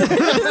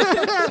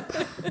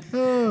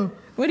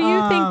 What do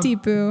you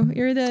think, Deepu?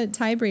 You're the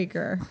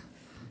tiebreaker.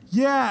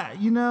 Yeah,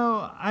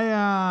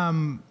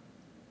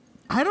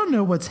 I don't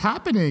know what's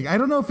happening. I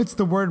don't know if it's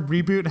the word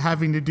reboot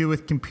having to do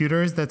with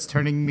computers that's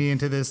turning me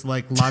into this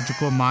like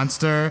logical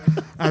monster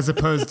as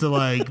opposed to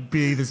like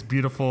being this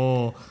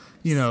beautiful,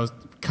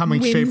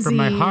 coming straight from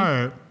my Whimsy.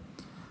 heart.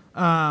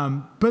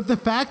 But the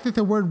fact that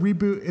the word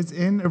reboot is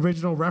in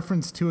original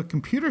reference to a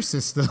computer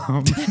system,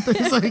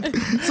 there's like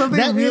something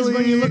That is really.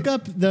 when you look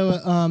up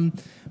the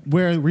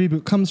where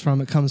reboot comes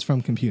from. It comes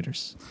from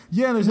computers.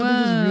 Yeah, there's something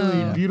just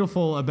really Whoa.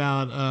 beautiful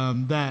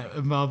about that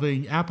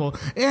involving Apple.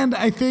 And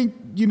I think,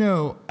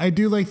 I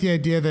do like the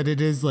idea that it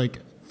is like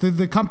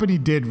the company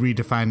did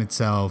redefine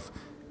itself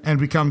and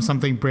become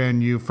something brand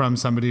new from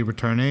somebody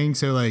returning.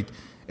 So like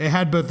it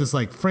had both this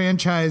like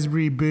franchise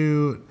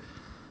reboot,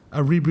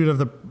 a reboot of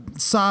the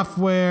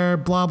software,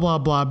 blah, blah,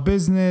 blah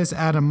business,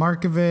 Adam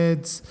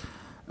Markovitz.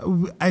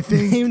 I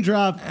think Name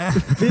drop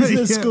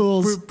business Yeah,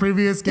 schools.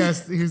 previous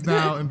guest who's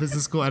now in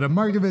business school at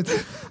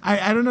Markovitz.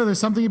 I don't know. There's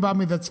something about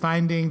me that's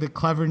finding the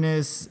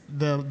cleverness,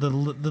 the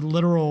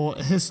literal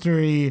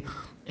history,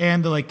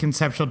 and the like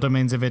conceptual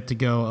domains of it to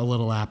go a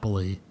little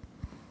Apple-y.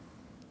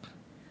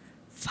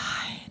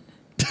 Fine.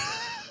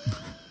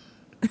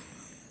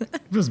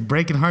 Just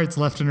breaking hearts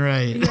left and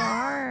right. You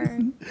are.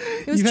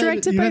 It was You had-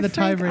 directed you by had the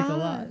Frank tiebreaker a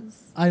lot.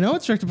 Oz. I know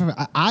it's directed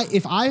by.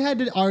 If I had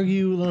to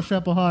argue Little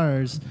Shop of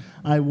Horrors,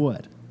 I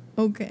would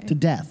Okay. to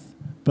death.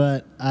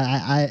 But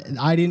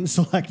I didn't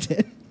select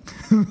it.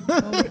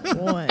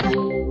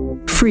 Oh boy.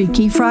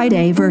 Freaky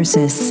Friday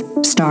versus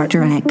Star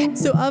Trek.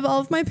 So of all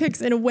of my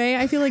picks, in a way,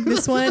 I feel like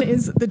this one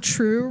is the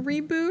true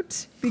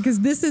reboot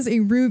because this is a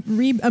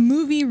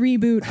movie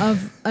reboot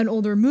of an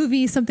older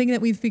movie, something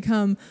that we've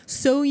become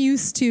so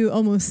used to,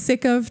 almost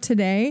sick of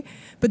today.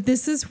 But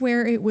this is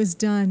where it was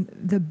done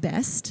the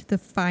best, the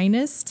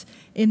finest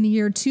in the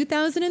year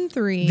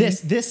 2003.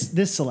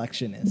 This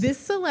selection is. This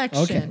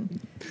selection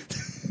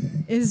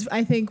is,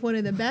 I think, one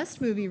of the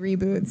best movie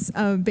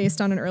reboots based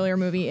on an earlier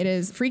movie. It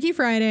is Freaky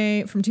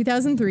Friday from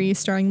 2003,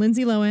 starring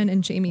Lindsay Lohan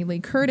and Jamie Lee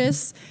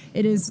Curtis.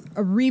 It is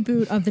a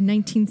reboot of the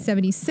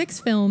 1976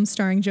 film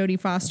starring Jodie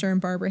Foster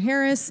and Barbara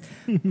Harris.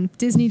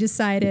 Disney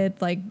decided,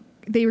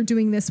 they were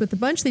doing this with a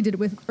bunch. They did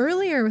it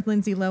earlier with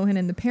Lindsay Lohan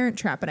and The Parent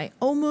Trap, and I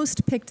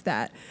almost picked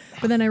that.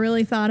 But then I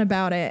really thought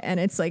about it, and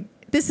it's like,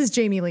 this is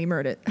Jamie Lee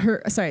Murder.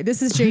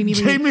 This is Jamie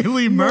Lee. Jamie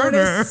Lee Murder.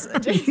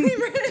 Murtis. Jamie Lee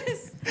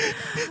Murtis.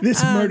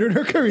 This murdered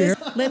her career.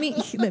 Let me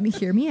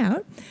hear me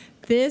out.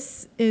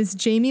 This is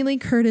Jamie Lee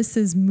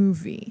Curtis's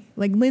movie.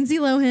 Like Lindsay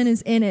Lohan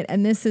is in it,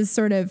 and this is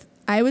sort of,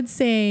 I would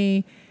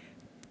say,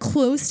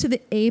 close to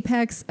the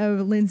apex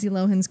of Lindsay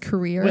Lohan's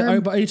career.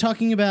 Wait, are you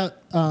talking about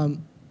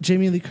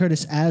Jamie Lee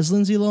Curtis as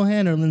Lindsay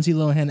Lohan or Lindsay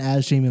Lohan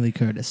as Jamie Lee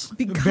Curtis?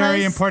 Because-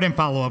 Very important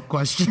follow-up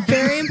question.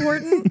 Very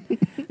important.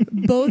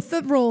 Both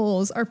the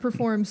roles are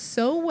performed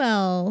so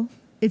well.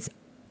 It's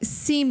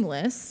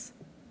seamless.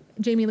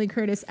 Jamie Lee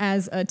Curtis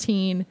as a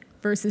teen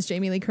versus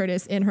Jamie Lee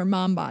Curtis in her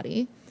mom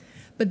body.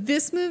 But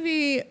this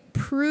movie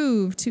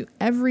proved to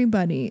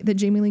everybody that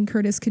Jamie Lee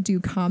Curtis could do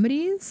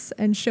comedies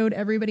and showed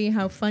everybody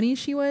how funny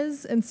she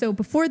was. And so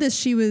before this,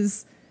 she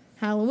was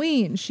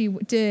Halloween. She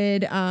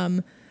did,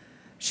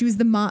 she was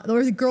the mom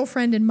or the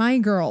girlfriend in My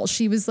Girl.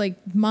 She was like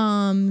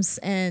Moms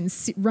and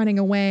Running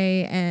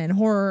Away and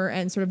horror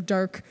and sort of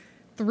dark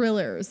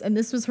thrillers. And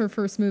this was her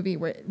first movie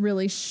where it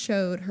really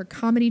showed her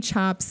comedy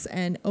chops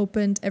and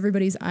opened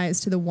everybody's eyes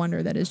to the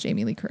wonder that is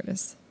Jamie Lee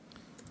Curtis.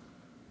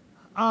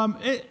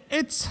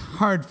 It's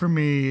hard for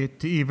me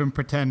to even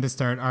pretend to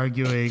start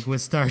arguing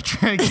with Star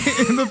Trek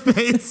in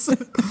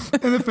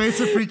the face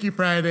of Freaky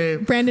Friday.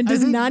 Brandon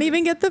does not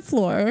even get the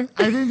floor.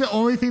 I think the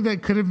only thing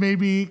that could have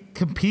maybe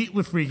compete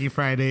with Freaky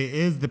Friday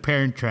is The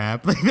Parent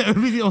Trap. Like that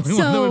would be the only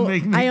one that would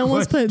make me I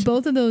almost question. put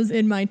both of those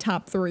in my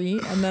top 3,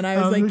 and then I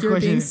was like, "You're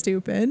being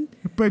stupid."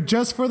 But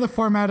just for the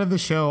format of the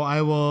show,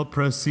 I will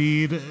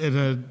proceed in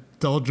a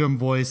doldrum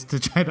voice to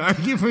try to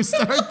argue for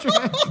Star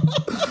Trek.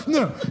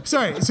 No,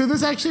 sorry. So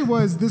this actually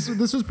was this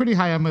was pretty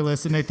high on my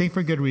list, and I think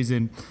for good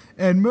reason,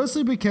 and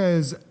mostly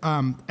because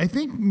I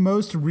think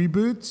most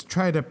reboots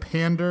try to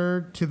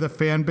pander to the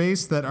fan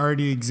base that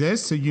already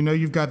exists. So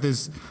you've got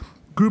this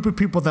group of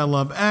people that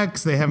love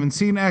X. They haven't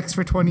seen X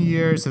for 20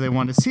 years, so they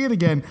want to see it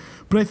again.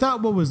 But I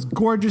thought what was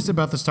gorgeous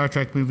about the Star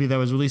Trek movie that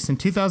was released in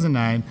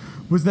 2009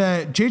 was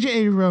that J.J.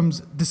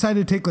 Abrams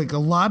decided to take like a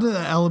lot of the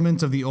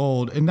elements of the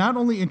old and not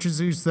only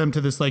introduce them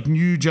to this like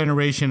new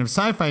generation of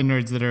sci-fi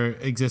nerds that are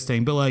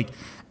existing, but like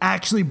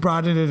actually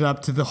broadened it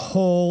up to the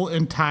whole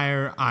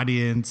entire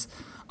audience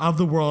of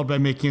the world by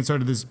making it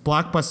sort of this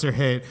blockbuster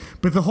hit.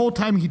 But the whole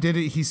time he did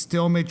it, he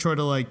still made sure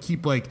to like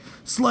keep like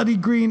slutty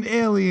green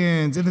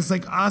aliens and this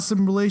like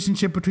awesome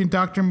relationship between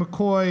Dr.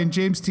 McCoy and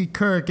James T.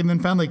 Kirk, and then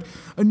found like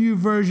a new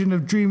version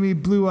of dreamy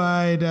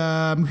blue-eyed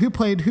who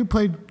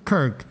played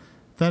Kirk?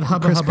 That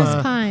hubba Chris hubba.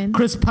 Chris Pine.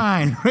 Chris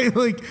Pine, right?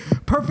 Like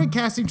perfect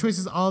casting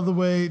choices all the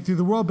way through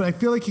the world. But I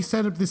feel like he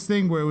set up this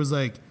thing where it was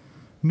like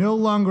no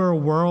longer a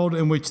world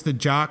in which the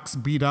jocks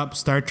beat up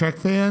Star Trek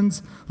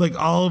fans. Like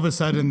all of a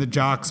sudden the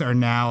jocks are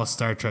now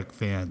Star Trek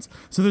fans.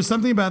 So there's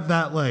something about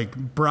that like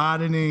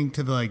broadening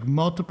to the like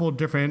multiple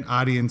different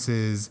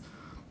audiences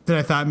that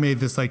I thought made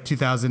this like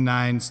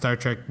 2009 Star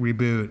Trek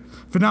reboot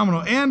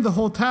phenomenal. And the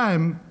whole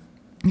time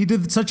he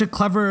did such a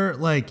clever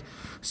like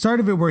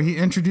start of it where he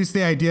introduced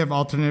the idea of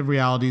alternate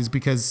realities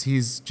because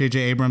he's J.J.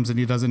 Abrams and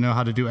he doesn't know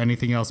how to do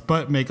anything else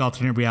but make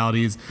alternate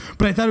realities.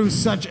 But I thought it was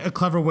such a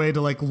clever way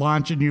to like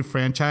launch a new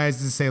franchise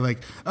to say like,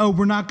 oh,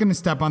 we're not going to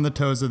step on the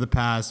toes of the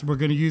past. We're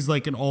going to use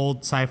like an old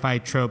sci-fi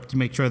trope to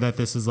make sure that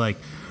this is like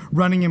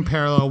running in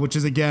parallel, which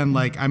is again,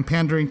 like I'm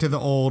pandering to the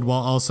old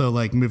while also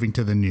like moving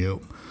to the new.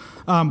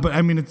 But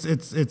I mean, it's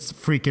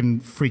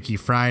freaking Freaky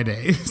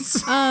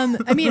Fridays.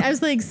 I mean, I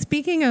was like,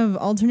 speaking of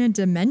alternate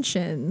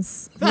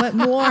dimensions, what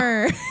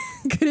more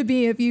could it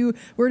be if you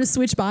were to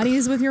switch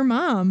bodies with your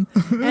mom?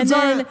 And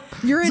then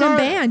you're in a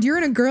band, you're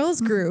in a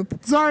girls group.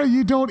 Sorry,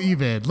 you don't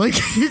even. Like,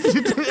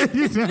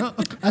 you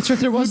don't. That's right.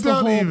 There was the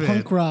whole even.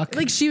 punk rock.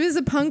 Like she was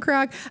a punk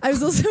rock. I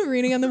was also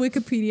reading on the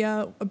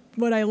Wikipedia.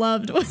 What I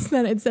loved was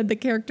that it said the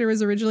character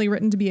was originally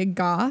written to be a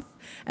goth.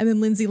 And then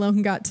Lindsay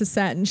Lohan got to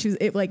set and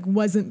it like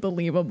wasn't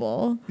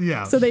believable.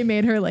 Yeah. So they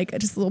made her like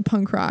just a little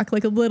punk rock,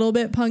 like a little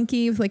bit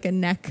punky with like a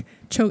neck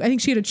choke. I think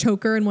she had a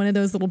choker and one of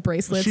those little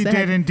bracelets. She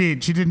did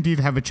indeed. She did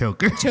indeed have a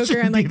choker. Choker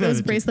and like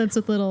those bracelets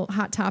with little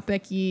Hot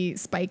Topic-y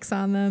spikes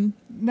on them.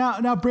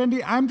 Now,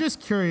 Brandy, I'm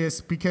just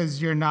curious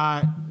because you're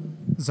not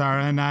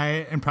Zara and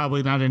I, and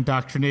probably not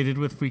indoctrinated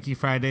with Freaky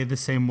Friday the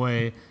same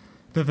way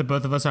that the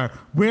both of us are.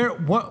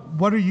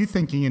 What are you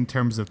thinking in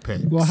terms of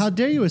picks? Well, how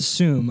dare you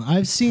assume?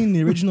 I've seen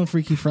the original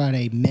Freaky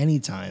Friday many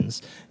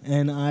times,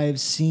 and I've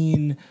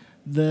seen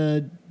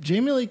the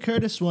Jamie Lee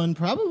Curtis one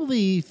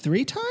probably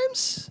 3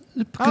 times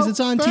because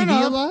it's on TV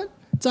enough. a lot.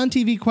 It's on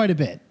TV quite a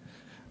bit.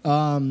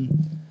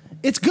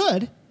 It's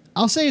good.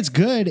 I'll say it's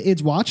good.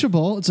 It's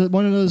watchable. It's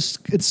one of those.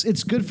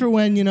 It's good for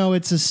when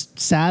it's a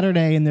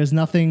Saturday and there's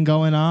nothing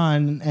going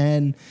on,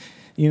 and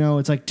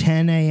it's like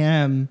 10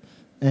 a.m.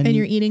 And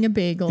you're eating a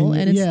bagel,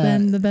 and it's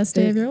then the best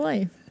day of your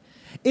life.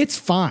 It's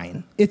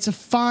fine. It's a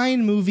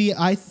fine movie.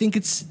 I think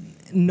it's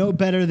no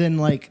better than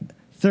like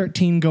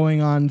 13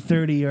 going on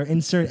 30 or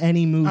insert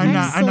any movie.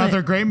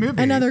 Another great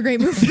movie. Another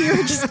great movie.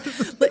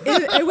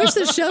 I wish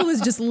the show was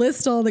just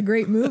list all the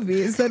great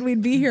movies. Then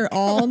we'd be here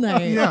all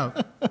night.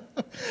 Yeah.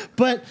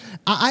 But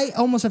I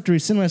almost have to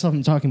rescind myself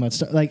from talking about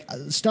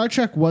Star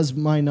Trek was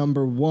my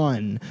number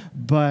 1,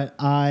 but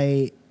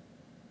I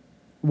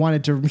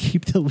wanted to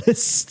keep the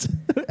list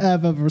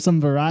for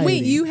some variety.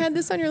 Wait, you had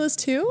this on your list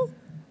too?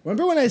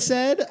 Remember when I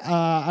said,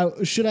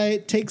 should I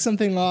take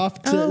something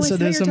off so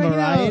there's some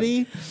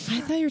variety?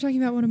 I thought you were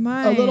talking about one of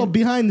mine. A little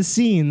behind the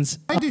scenes.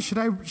 Should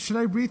I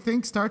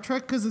rethink Star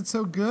Trek because it's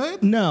so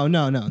good? No.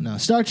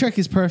 Star Trek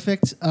is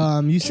perfect.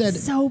 You said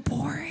it's so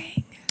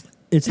boring.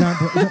 It's not.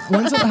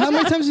 How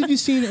many times have you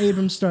seen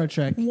Abrams' Star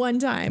Trek? One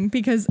time,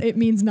 because it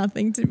means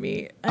nothing to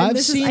me. And I've I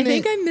seen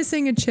think it- I'm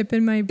missing a chip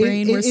in my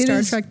brain where it Star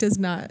is- Trek does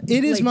not.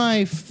 It is like,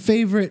 my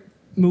favorite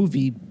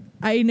movie.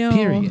 I know.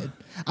 Period.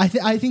 I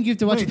think you have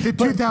to watch Wait, it. the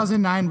But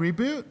 2009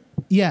 reboot?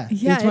 yeah,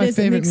 Yeah, it's my it is.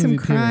 It favorite makes him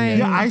movie. cry. Period.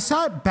 Yeah, I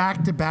saw it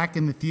back to back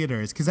in the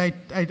theaters because I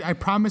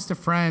promised a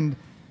friend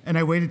and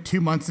I waited 2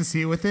 months to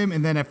see it with him.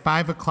 And then at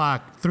 5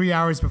 o'clock, 3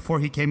 hours before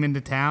he came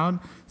into town,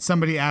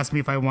 somebody asked me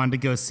if I wanted to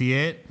go see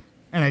it.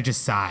 And I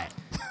just saw it.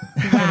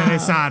 And then I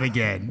saw it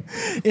again.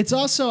 It's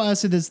also,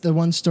 as it is, the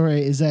one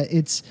story is that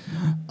it's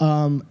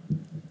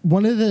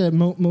one of the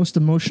most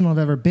emotional I've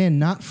ever been,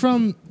 not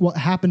from what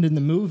happened in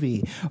the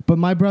movie, but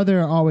my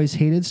brother always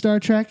hated Star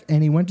Trek,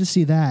 and he went to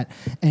see that.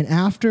 And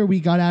after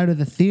we got out of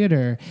the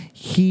theater,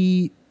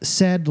 he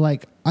said,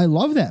 like, I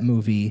love that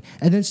movie,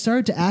 and then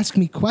started to ask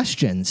me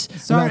questions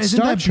Sorry, about isn't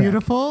Star that Trek.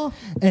 beautiful?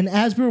 And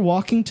as we were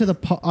walking to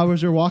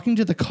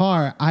the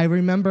car, I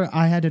remember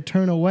I had to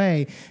turn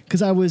away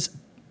because I was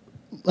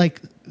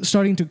like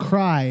starting to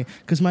cry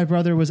because my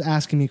brother was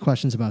asking me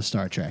questions about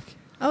Star Trek.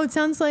 Oh, it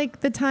sounds like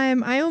the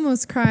time I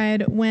almost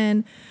cried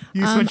when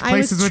You switched I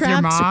was places with your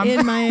trapped mom?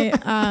 in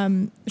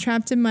my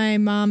trapped in my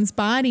mom's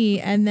body,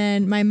 and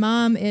then my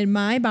mom in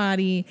my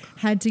body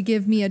had to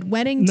give me a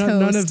wedding No-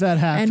 toast. none of that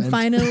happened. And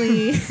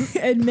finally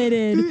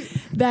admitted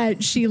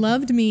that she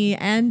loved me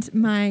and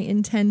my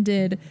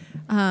intended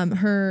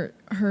her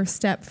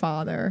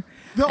stepfather.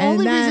 The and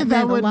only reason that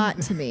meant would- a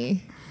lot to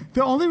me.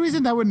 The only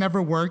reason that would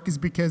never work is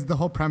because the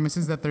whole premise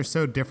is that they're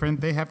so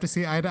different. They have to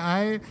see eye to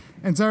eye.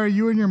 And Zara,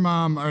 you and your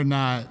mom are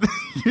not.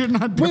 You're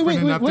not different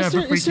enough to have a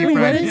is Freaky there a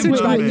Friday. wedding? switch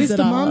movie. bodies Is at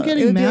the all. mom It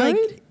getting would be like-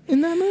 married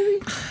in that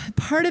movie?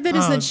 Part of it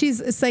is that she's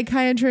a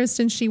psychiatrist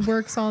and she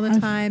works all the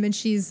time and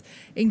she's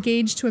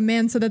engaged to a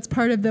man. So that's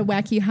part of the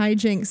wacky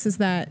hijinks is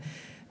that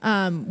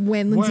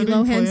when Lindsay Wedding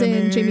Lohan's in,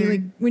 planning.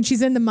 Jamie, when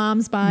she's in the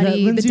mom's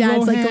body, Lindsay the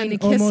dad's like Lohan going to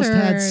kiss almost her.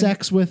 had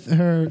sex with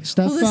her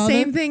stepfather. Well, the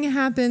same thing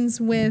happens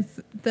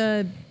with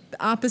the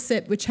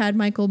opposite, which had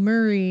Michael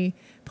Murray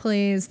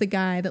plays the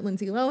guy that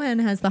Lindsay Lohan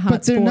has the hots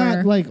but they're for.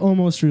 not like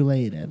almost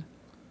related.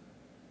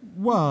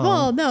 Whoa.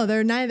 Well, no,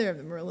 they're neither of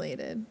them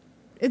related.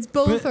 It's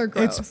both But are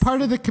gross. it's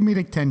part of the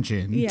comedic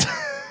tension. Yeah.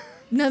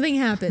 Nothing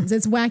happens.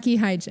 It's wacky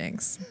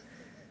hijinks.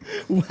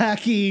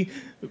 Wacky,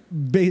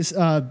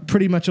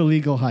 pretty much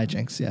illegal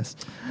hijinks. Yes.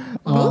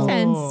 Both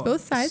ends,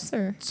 both sides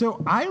are.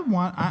 So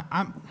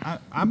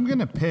I'm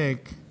gonna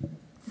pick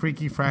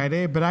Freaky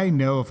Friday, but I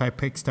know if I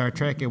picked Star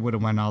Trek, it would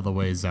have went all the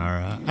way,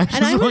 Zara. I just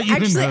And I would want you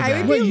to actually, know I that.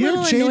 would be Wait, a you're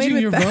little changing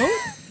annoyed your with that.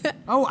 vote?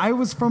 Oh, I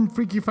was from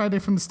Freaky Friday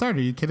from the start.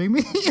 Are you kidding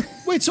me?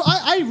 Wait, so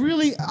I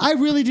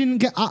really didn't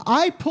get.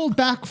 I pulled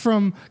back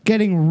from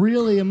getting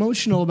really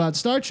emotional about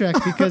Star Trek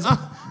because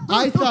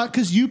I thought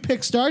because you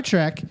picked Star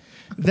Trek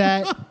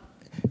that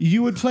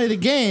you would play the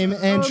game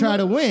and try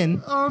to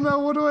win. Oh no,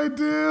 what do I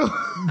do?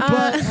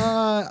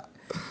 But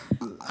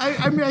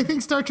I mean, I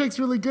think Star Trek's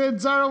really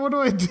good. Zara, what do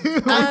I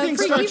do? I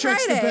think Star Freaky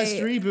Trek's the Friday. best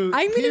reboot.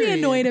 I'm gonna be period.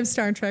 annoyed if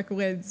Star Trek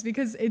wins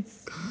because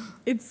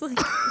it's like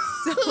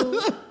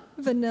so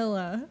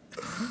vanilla.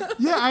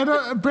 Yeah, I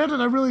don't, Brandon.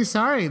 I'm really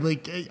sorry.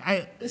 Like,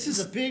 This is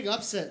a big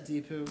upset,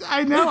 Deepu.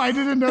 I know. I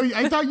didn't know.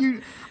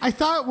 I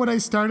thought when I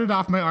started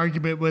off my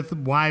argument with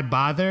why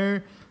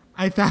bother,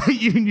 I thought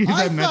you knew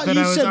I that meant thought that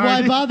you I was said why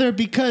already. bother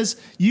because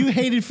you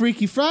hated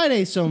Freaky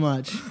Friday so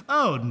much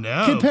Oh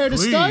no! compared to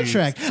Star please.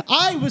 Trek.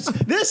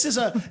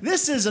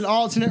 This is an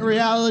alternate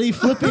reality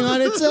flipping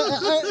on its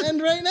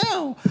end right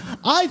now.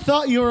 I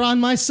thought you were on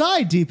my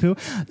side, Deepu.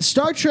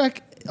 Star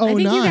Trek 09 I think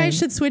you guys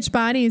should switch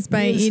bodies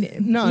by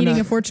eating no.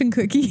 a fortune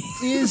cookie.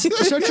 is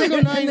Star Trek 09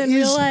 And then is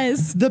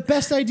realize the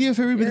best idea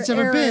for a reboot your that's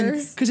ever been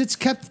errors. because it's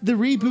kept the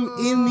reboot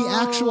in the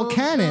actual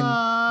canon.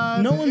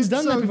 God, No one's it's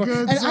done so that before,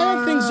 good, and I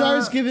don't think Zara.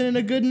 Zara's given it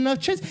a good enough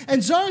chance.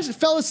 And Zara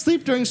fell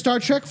asleep during Star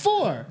Trek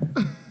 4.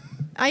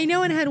 I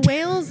know it had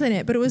whales in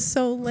it, but it was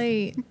so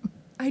late.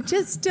 I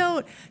just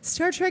don't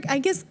Star Trek. I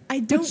guess I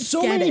don't But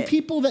so get many it.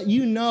 people that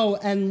you know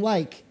and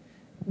like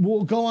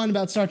will go on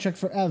about Star Trek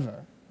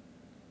forever.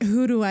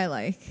 Who do I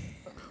like?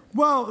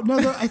 Well, no.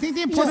 I think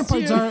the important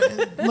Just parts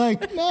are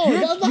like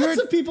No,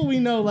 lots of people we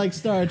know like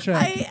Star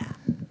Trek.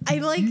 I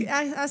like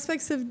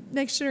aspects of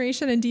Next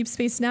Generation and Deep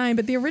Space Nine,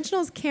 but the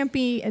original's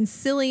campy and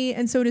silly,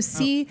 and so to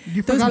see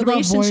you those forgot about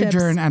relationships.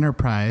 Voyager and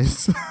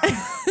Enterprise.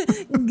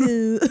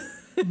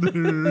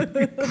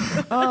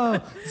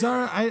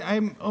 Zara,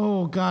 I'm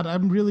oh god,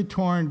 I'm really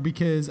torn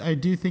because I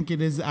do think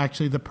it is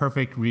actually the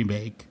perfect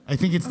remake. I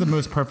think it's the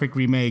most perfect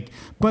remake.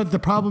 But the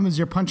problem is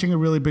you're punching a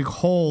really big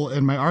hole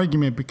in my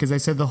argument because I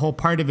said the whole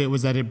part of it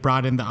was that it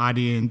brought in the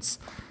audience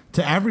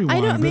to everyone. I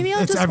know. but Maybe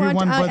I'll it's just watch.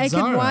 everyone but I could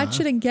Zara. watch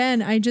it again.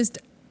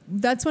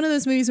 That's one of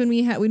those movies when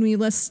we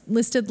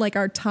listed like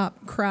our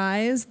top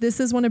cries. This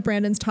is one of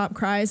Brandon's top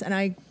cries, and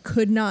I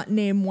could not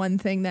name one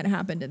thing that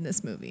happened in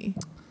this movie.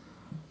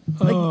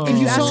 Like if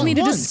you saw asked me it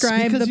to once,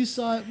 describe because the you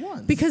saw it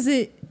once. because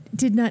it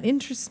did not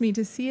interest me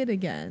to see it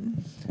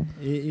again.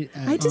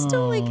 I just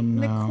don't like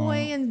no.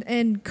 McCoy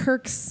and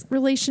Kirk's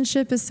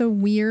relationship is so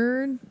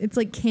weird. It's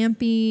like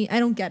campy. I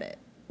don't get it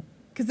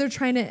because they're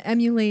trying to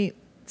emulate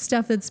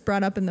stuff that's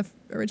brought up in the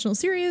original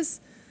series,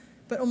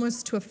 but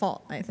almost to a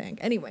fault, I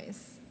think.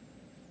 Anyways,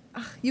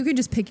 you can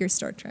just pick your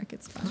Star Trek.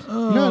 It's fine.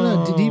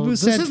 No, Deepu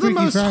said This is the Freaky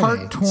most Friday,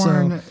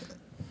 heart-torn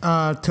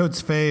so-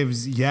 Totes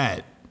faves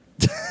yet.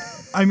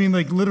 I mean,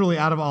 like, literally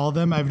out of all of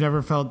them, I've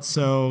never felt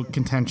so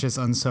contentious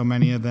on so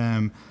many of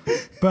them.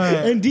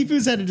 But And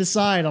Deepu's had to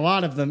decide a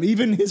lot of them,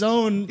 even his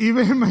own.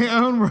 even in my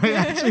own, where I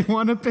actually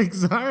want to pick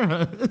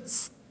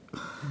Zara's.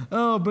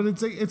 Oh, but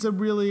it's a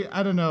really,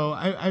 I don't know.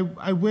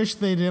 I wish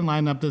they didn't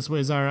line up this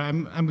way, Zara.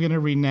 I'm gonna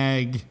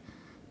renege.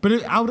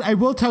 But I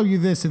will tell you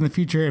this in the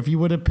future: if you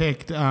would have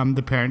picked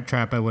The Parent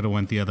Trap, I would have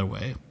went the other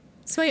way.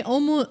 So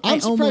I'm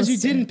surprised you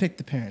didn't pick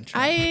The Parent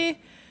Trap.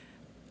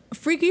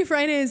 Freaky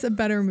Friday is a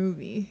better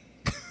movie.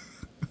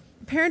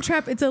 Parent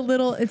Trap, it's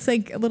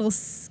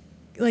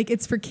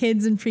for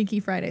kids, and Freaky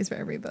Friday's for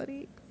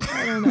everybody.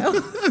 I don't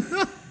know.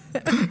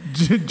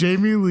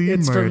 Jamie Lee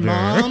It's murder. for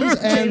moms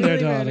and their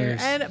Totally better.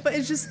 daughters. But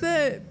it's just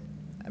the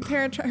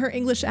Parent Trap, her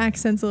English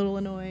accent's a little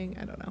annoying.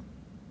 I don't know.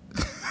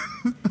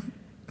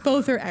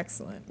 Both are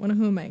excellent.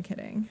 Who am I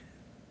kidding?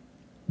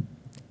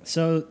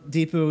 So,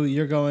 Deepu,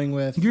 you're going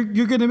with...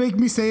 You're gonna make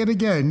me say it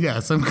again.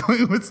 Yes, I'm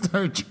going with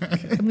Star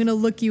Trek. I'm going to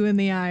look you in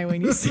the eye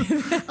when you say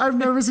that. I've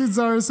never seen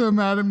Zara so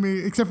mad at me,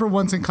 except for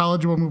once in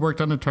college when we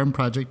worked on a term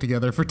project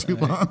together for too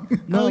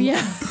long. No, Oh,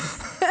 yeah.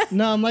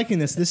 No, I'm liking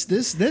this.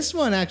 This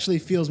one actually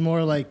feels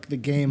more like the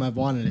game I've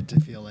wanted it to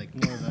feel like.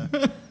 More of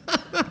a...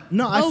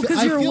 No, Oh,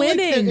 'cause you're feel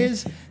winning.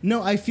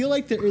 I feel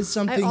like there is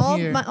something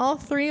here. All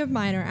three of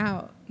mine are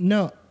out.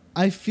 No,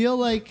 I feel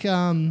like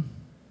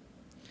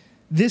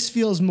this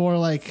feels more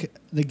like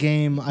the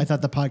game I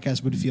thought the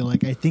podcast would feel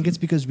like. I think it's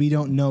because we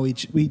don't know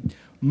we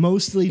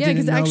mostly Yeah,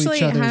 didn't because know actually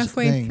each other's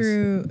halfway things.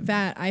 through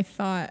that, I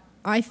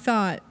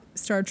thought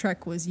Star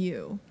Trek was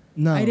you.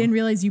 No. I didn't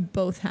realize you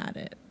both had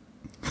it.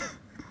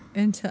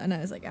 And I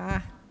was like,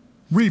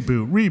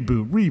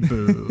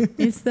 Reboot.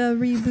 it's the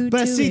reboot.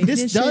 But to see,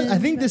 this does. ignition. I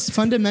think this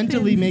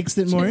fundamentally makes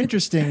it more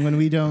interesting when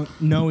we don't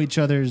know each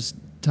other's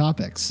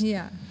topics.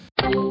 Yeah.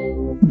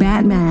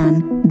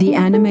 Batman, the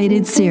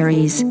animated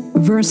series,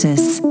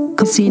 versus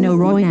Casino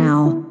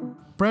Royale.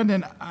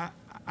 Brendan,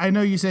 I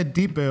know you said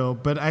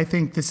Deepu, but I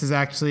think this is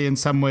actually in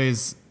some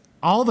ways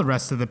all the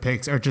rest of the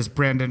picks are just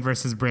Brandon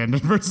versus Brandon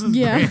versus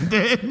Yeah.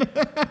 Brandon.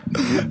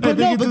 I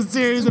think it's a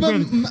series of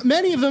Brandon.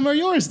 Many of them are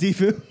yours,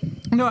 Deepu.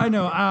 No, I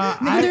know.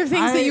 These are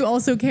things that you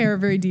also care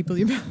very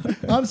deeply about.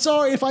 I'm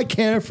sorry if I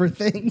care for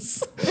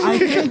things. I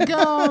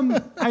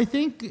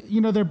think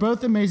they're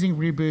both amazing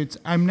reboots.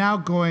 I'm now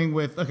going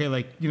with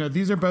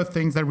these are both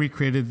things that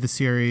recreated the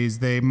series.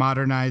 They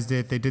modernized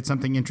it. They did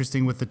something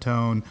interesting with the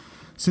tone.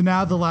 So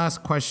now the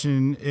last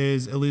question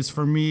is, at least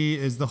for me,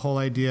 is the whole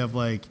idea of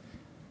like,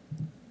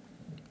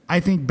 I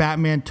think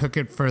Batman took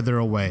it further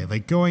away,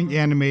 like going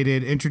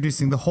animated,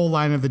 introducing the whole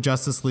line of the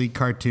Justice League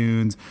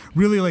cartoons,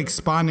 really like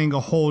spawning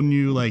a whole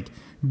new like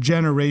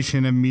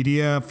generation of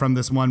media from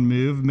this one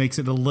move makes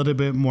it a little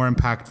bit more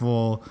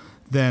impactful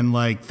than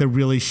like the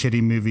really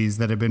shitty movies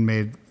that have been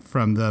made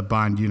from the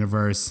Bond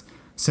universe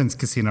since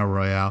Casino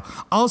Royale.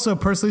 Also,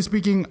 personally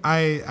speaking,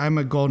 I'm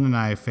a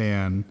GoldenEye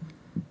fan.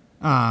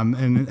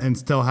 And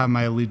still have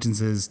my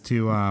allegiances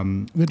to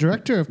The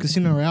director of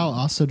Casino Royale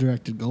also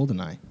directed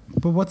GoldenEye.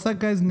 but what's that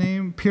guy's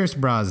name? Pierce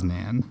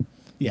Brosnan.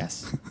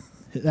 Yes.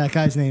 That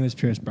guy's name is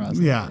Pierce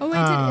Brosnan. Yeah. Oh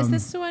wait, is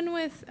this the one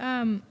with?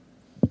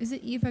 Is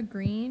it Eva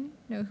Green?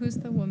 No, who's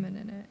the woman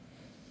in it?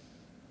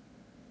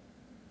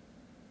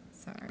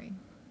 Sorry.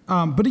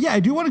 But yeah, I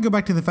do want to go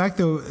back to the fact,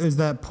 though, is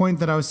that point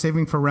that I was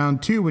saving for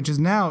round two, which is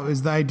now,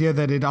 is the idea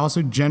that it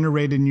also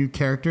generated new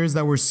characters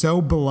that were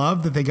so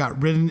beloved that they got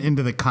written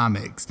into the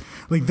comics.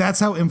 Like, that's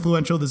how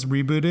influential this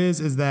reboot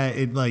is that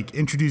it, like,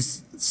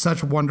 introduced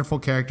such wonderful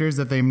characters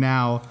that they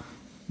now,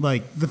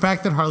 like, the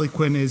fact that Harley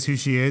Quinn is who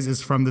she is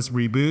from this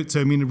reboot.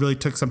 So, I mean, it really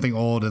took something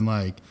old and,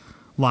 like,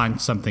 launched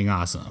something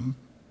awesome.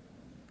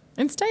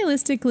 And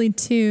stylistically,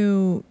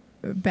 too,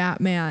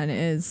 Batman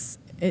is...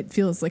 It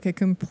feels like a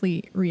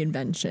complete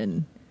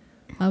reinvention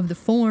of the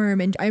form.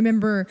 And I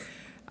remember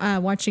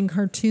watching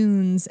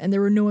cartoons, and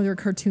there were no other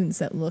cartoons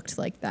that looked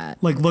like that.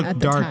 Like, looked at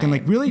the dark time. and,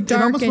 like, really, it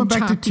Dark almost and went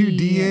back choppy. to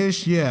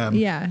 2D-ish. Yeah.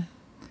 Yeah.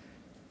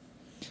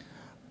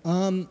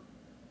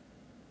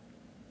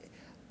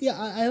 Yeah,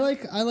 I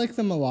like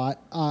them a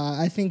lot.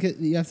 I think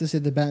you have to say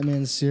the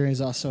Batman series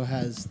also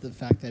has the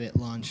fact that it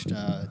launched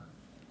a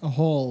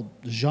whole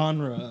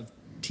genre of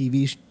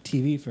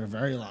TV for a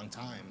very long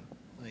time.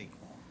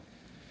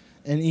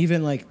 And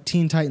even like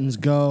Teen Titans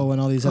Go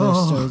and all these other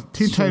shows.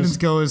 Teen Titans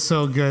Go is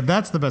so good.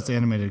 That's the best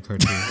animated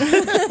cartoon.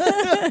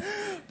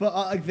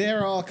 But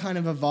they're all kind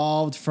of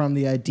evolved from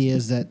the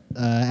ideas that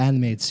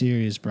animated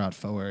series brought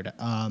forward.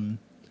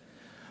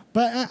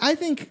 But I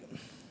think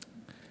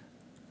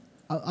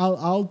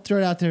I'll throw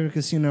it out there to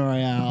Casino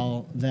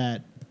Royale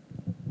that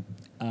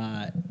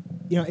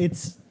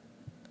it's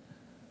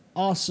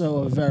also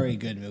a very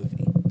good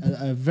movie,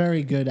 a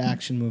very good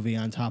action movie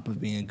on top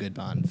of being a good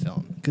Bond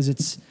film,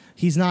 because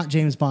he's not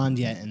James Bond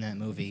yet in that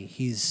movie.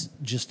 He's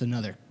just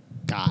another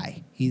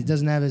guy. He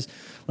doesn't have his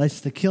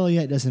license to kill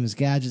yet. Doesn't have his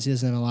gadgets. He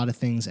doesn't have a lot of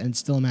things, and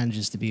still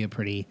manages to be a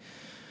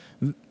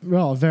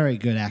very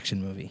good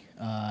action movie.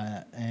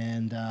 I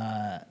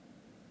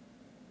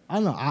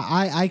don't know.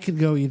 I could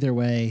go either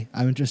way.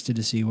 I'm interested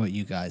to see what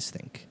you guys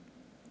think.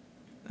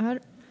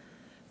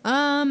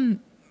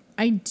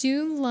 I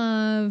do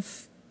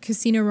love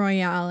Casino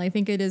Royale. I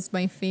think it is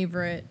my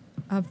favorite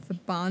of the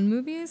Bond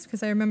movies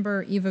because I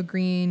remember Eva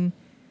Green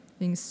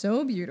being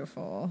so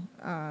beautiful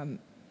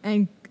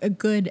and a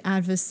good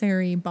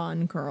adversary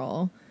Bond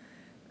girl.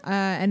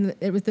 And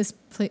it was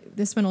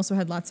this one also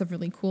had lots of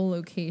really cool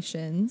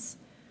locations.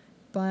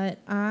 But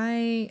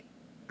I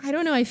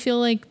don't know. I feel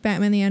like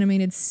Batman the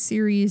Animated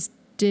Series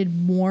did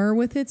more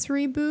with its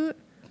reboot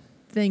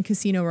than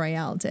Casino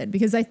Royale did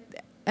because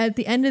at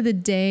the end of the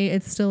day,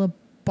 it's still a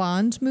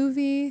Bond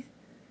movie,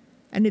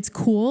 and it's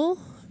cool.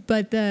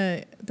 But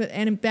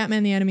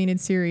Batman the Animated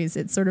Series,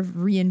 it sort of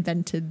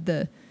reinvented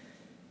the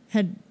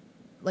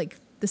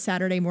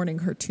Saturday morning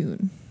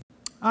cartoon.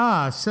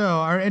 So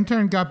our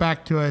intern got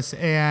back to us,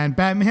 and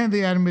Batman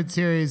the Animated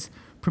Series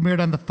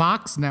premiered on the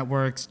Fox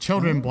Network's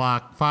children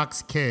block,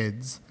 Fox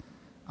Kids,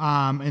 in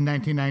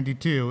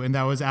 1992, and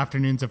that was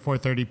afternoons at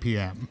 4:30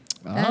 p.m.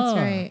 That's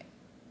right.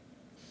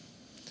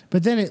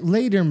 But then it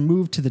later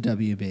moved to the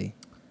WB.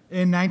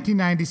 In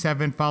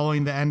 1997,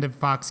 following the end of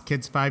Fox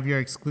Kids' 5-year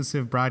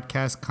exclusive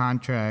broadcast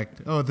contract,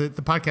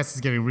 the podcast is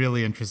getting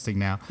really interesting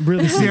now.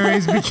 Really? The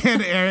series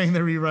began airing the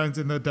reruns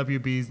in the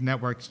WB's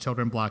network's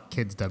children block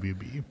Kids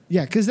WB.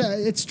 Yeah, because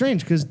it's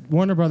strange because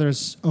Warner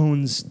Brothers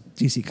owns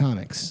DC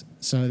Comics,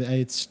 so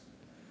it's.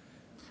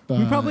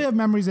 We probably have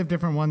memories of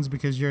different ones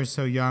because you're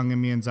so young,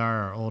 and me and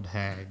Zara are old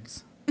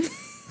hags.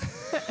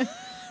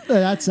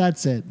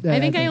 That's it.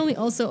 I think I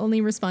only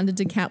responded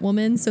to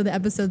Catwoman, so the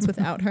episodes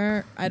without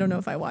her, I don't know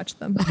if I watched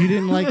them. You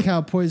didn't like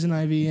how Poison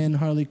Ivy and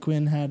Harley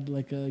Quinn had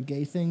like a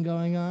gay thing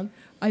going on?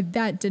 I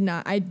did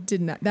not.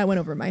 That went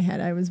over my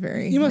head. I was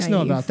very. You must know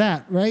naive. about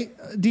that, right?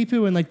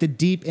 Deepu and like the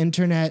deep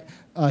internet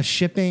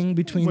shipping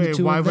between the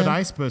two why of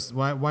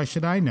them. Why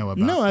should I know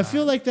about that? No, I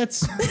feel like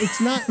it's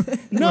not.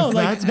 No, What's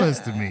like that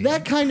supposed to mean?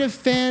 That kind of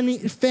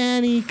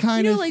fanny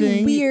kind of like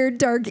thing. weird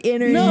dark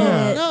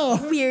internet.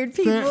 No. Weird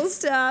people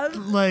stuff.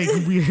 Like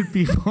weird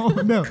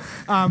people. No,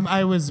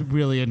 I was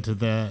really into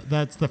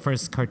that's the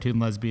first cartoon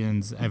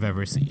lesbians I've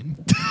ever seen.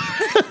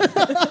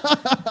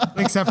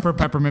 Except for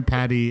Peppermint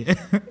Patty.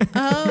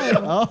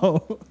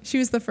 Oh, She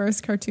was the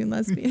first cartoon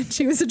lesbian.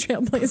 She was a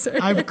trailblazer.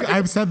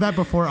 I've said that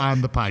before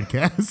on the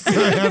podcast. So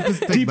I have to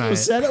stick by Deepu it.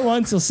 said it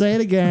once. He'll say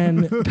it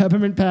again.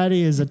 Peppermint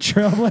Patty is a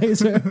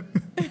trailblazer.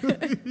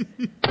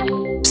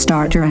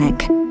 Star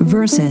Trek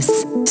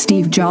versus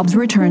Steve Jobs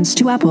returns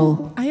to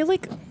Apple. I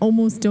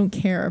almost don't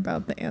care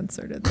about the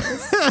answer to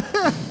this.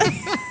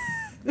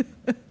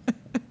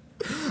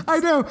 I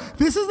know.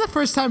 This is the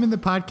first time in the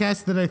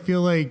podcast that I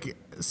feel like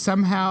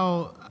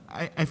somehow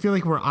I feel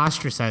like we're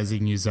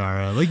ostracizing you,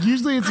 Zara. Like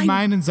usually it's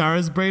mine and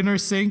Zara's brain are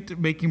synced,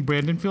 making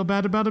Brandon feel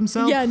bad about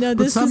himself. Yeah, no,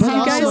 But this is somehow-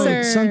 you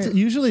guys are.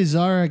 Usually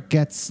Zara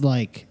gets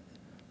like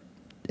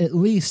at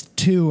least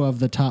 2 of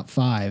the top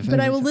 5.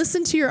 But I will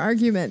listen to your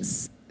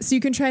arguments, so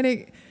you can try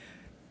to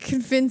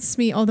convince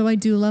me. Although I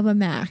do love a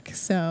Mac,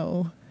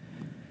 so.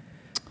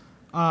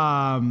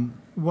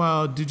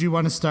 Well, did you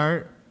want to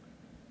start?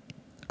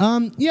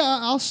 Yeah,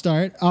 I'll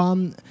start.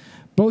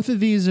 Both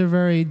of these are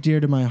very dear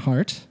to my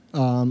heart,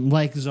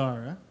 like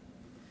Zara.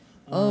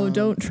 Oh,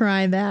 don't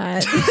try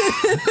that.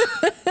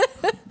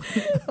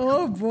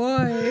 Oh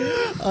boy.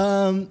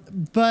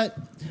 But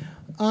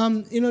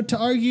to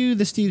argue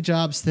the Steve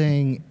Jobs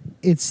thing,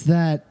 it's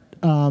that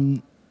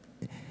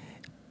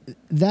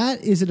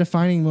that is a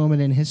defining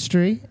moment in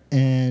history,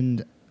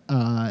 and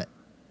all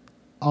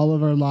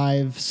of our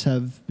lives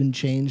have been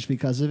changed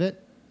because of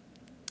it.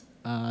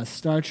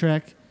 Star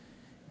Trek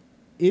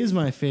is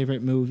my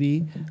favorite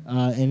movie,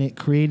 and it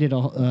created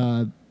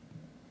a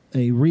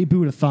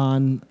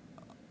reboot-a-thon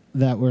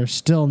that we're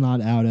still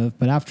not out of.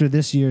 But after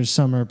this year's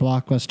summer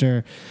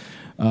blockbuster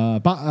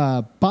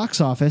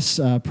box office,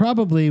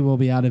 probably we'll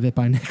be out of it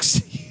by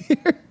next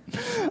year.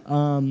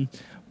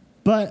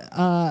 But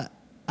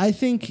I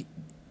think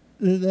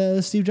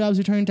the Steve Jobs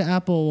returning to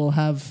Apple will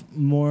have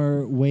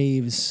more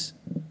waves,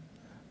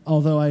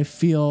 although I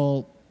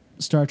feel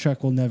Star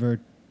Trek will never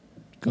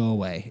go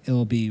away. It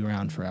will be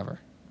around forever.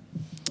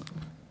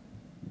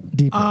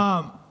 Deeper.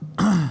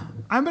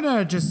 I'm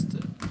gonna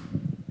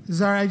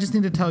Zara, I just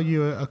need to tell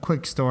you a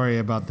quick story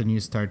about the new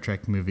Star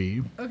Trek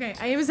movie. Okay,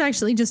 I was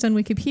actually just on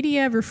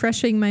Wikipedia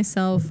refreshing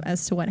myself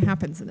as to what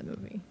happens in the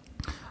movie.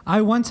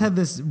 I once had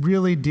this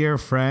really dear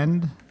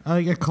friend,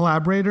 like a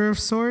collaborator of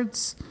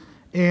sorts,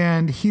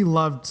 and he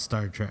loved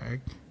Star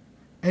Trek.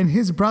 And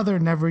his brother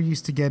never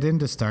used to get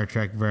into Star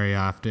Trek very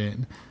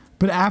often.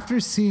 But after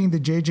seeing the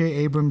J.J.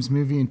 Abrams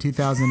movie in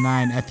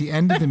 2009, at the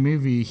end of the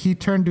movie, he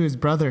turned to his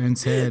brother and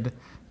said,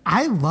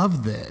 "I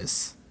love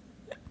this."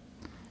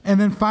 And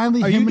then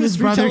finally, Are him you and his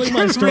just brother retelling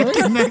my can story?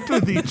 reconnect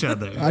with each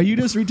other. Are you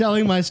just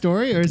retelling my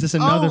story, or is this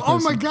another person? Oh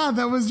my God,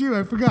 that was you.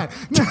 I forgot.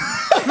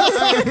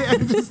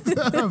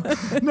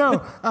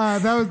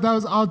 That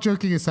was all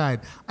joking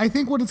aside. I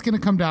think what it's going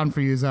to come down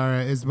for you,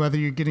 Zara, is whether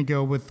you're going to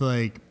go with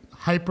like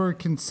hyper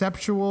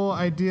conceptual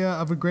idea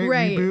of a great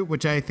Right. reboot,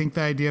 which I think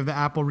the idea of the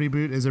Apple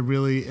reboot is a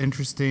really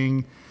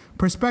interesting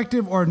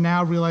perspective, or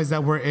now realize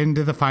that we're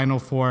into the final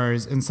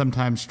fours and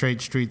sometimes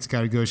straight street's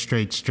got to go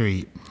straight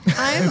street.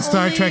 And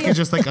Star Trek is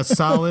just like a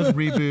solid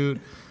reboot.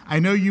 I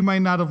know you might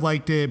not have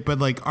liked it, but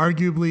like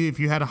arguably, if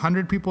you had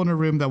 100 people in a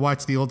room that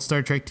watched the old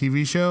Star Trek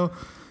TV show,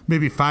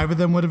 maybe 5 of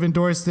them would have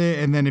endorsed it.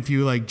 And then if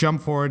you like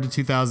jump forward to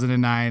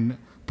 2009,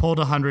 polled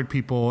 100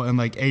 people, and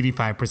like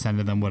 85%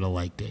 of them would have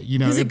liked it. You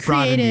know, 'Cause it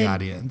brought in the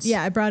audience.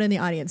 Yeah, it brought in the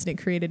audience, and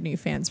it created new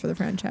fans for the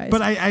franchise.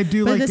 But I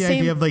do But like the the same-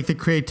 idea of like the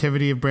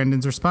creativity of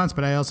Brendan's response,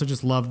 but I also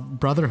just love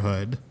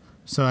brotherhood.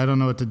 So I don't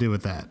know what to do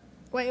with that.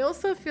 Well, I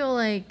also feel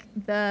like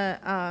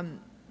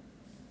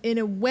in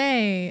a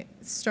way,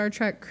 Star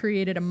Trek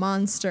created a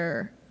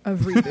monster of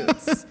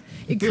reboots.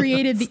 It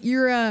created the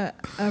era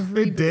of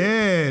reboots. It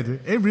did.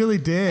 It really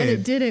did. And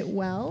it did it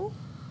well.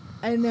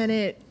 And then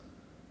it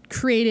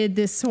created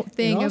this whole It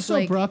thing of also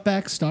like, brought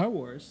back Star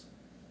Wars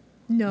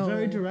no.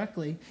 very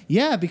directly.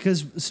 Yeah,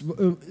 because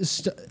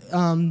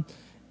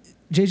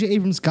J.J.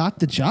 Abrams got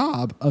the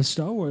job of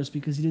Star Wars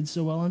because he did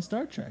so well on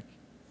Star Trek.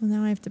 Well,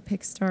 now I have to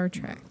pick Star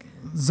Trek.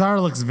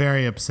 Zara looks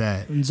very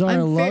upset. And Zara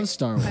I'm loves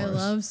Star Wars. I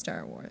love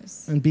Star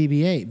Wars. And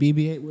BB-8.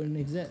 BB-8 wouldn't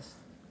exist.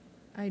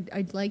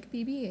 I'd like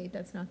BB-8.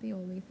 That's not the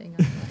only thing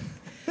I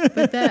like.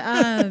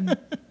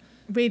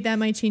 But that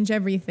might change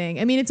everything.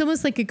 I mean, it's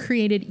almost like it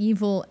created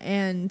evil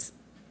and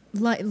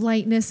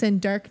lightness and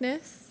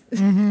darkness.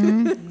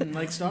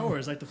 Like Star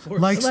Wars, like the Force.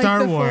 Like Like Star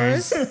the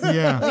Wars. Force.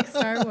 Yeah. Like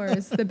Star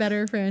Wars, the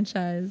better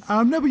franchise.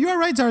 No, but you are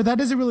right, Zara.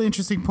 That is a really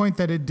interesting point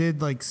that it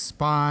did like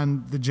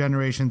spawn the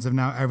generations of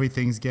now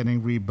everything's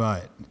getting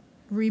rebut.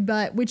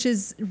 Rebut, which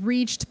has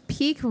reached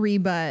peak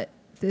rebut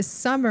this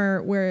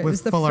summer, where it was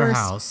With the Fuller first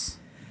House.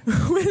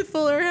 with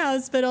Fuller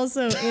House, but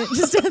also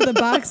just at the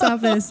box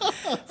office.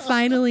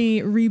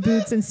 Finally,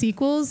 reboots and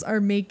sequels are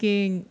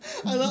making.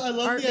 I love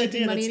aren't the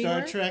making idea money that Star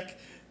anymore? Trek,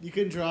 you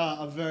can draw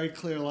a very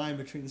clear line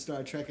between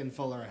Star Trek and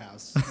Fuller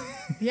House.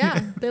 Yeah,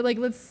 they're like,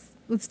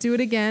 let's do it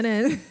again,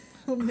 and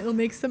it'll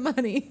make some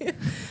money.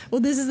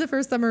 Well, this is the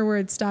first summer where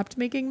it stopped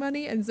making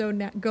money, and so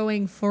now,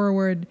 going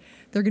forward,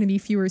 there are going to be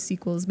fewer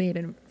sequels made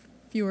and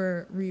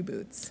fewer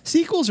reboots.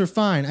 Sequels are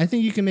fine. I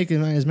think you can make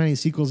as many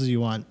sequels as you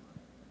want.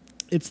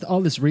 It's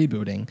all this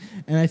rebooting.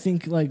 And I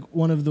think like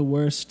one of the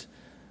worst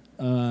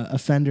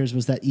offenders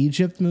was that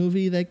Egypt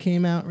movie that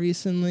came out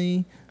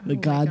recently, the Oh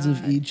my Gods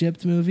of God.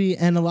 Egypt movie.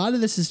 And a lot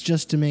of this is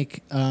just to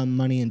make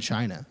money in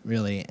China,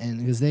 really. And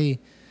because they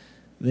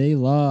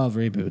love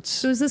reboots.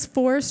 So is this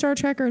for Star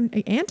Trek or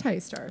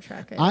anti-Star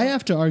Trek? I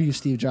have to argue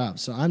Steve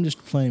Jobs, so I'm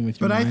just playing with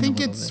your But I mind think a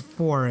little it's bit.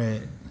 for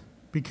it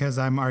because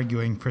I'm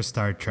arguing for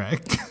Star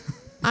Trek.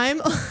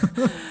 I'm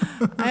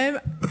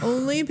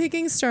only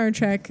picking Star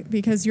Trek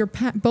because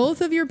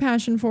both of your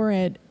passion for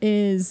it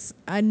is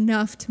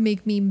enough to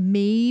make me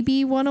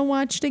maybe want to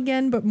watch it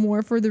again, but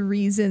more for the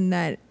reason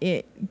that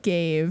it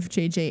gave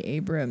J.J.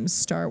 Abrams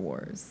Star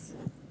Wars.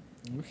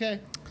 Okay.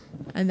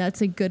 And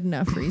that's a good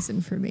enough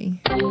reason for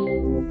me.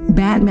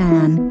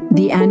 Batman,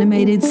 the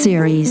animated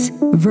series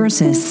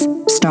versus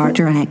Star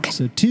Trek.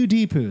 So two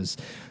Deepus.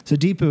 So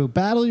Deepu,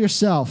 battle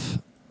yourself.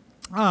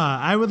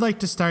 I would like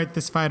to start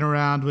this final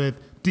round with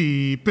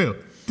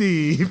Deepu.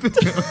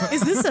 Deepu.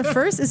 Is this a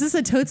first? Is this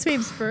a Totes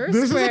Faves first?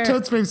 This is Where- a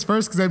Totes Faves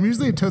first because I'm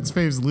usually a Totes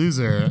Faves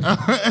loser.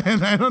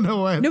 And I don't know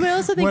what. No, but I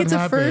also think what it's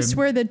a first happened.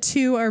 where the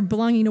two are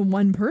belonging to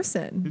one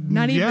person.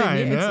 Not even. Yeah, I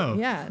it's- know.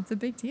 Yeah, it's a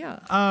big deal.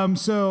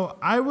 So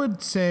I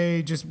would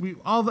say just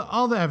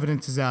all the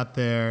evidence is out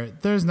there.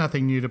 There's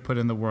nothing new to put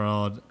in the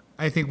world.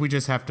 I think we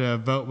just have to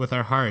vote with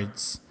our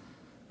hearts.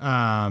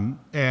 And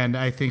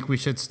I think we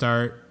should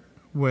start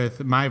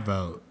with my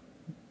vote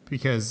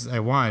because I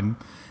won.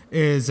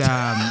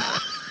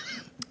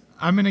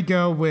 I'm going to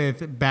go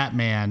with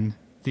Batman,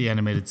 the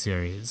animated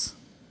series.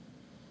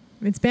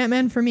 It's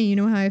Batman for me. You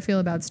know how I feel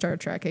about Star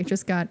Trek. I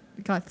just got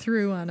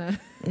through on a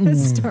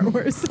Star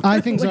Wars. I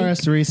think Zara Like-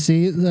 has to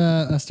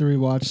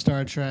rewatch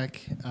Star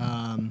Trek.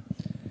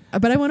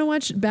 But I want to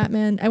watch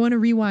Batman. I want to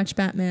rewatch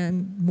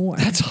Batman more.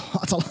 That's a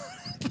lot.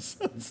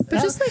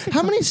 But just like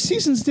How many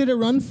seasons did it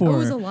run for? Oh, it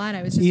was a lot.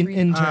 I was just reading.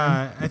 Intern.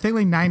 I think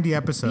like 90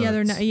 episodes.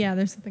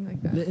 There's something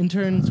like that. The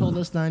intern told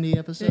us 90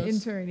 episodes. The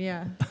intern,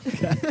 yeah.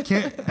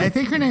 I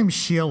think her name's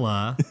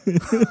Sheila.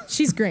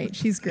 She's great.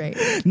 She's great.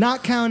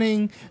 Not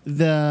counting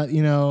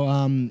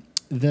the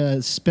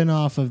the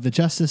spin-off of the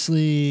Justice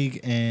League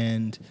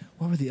and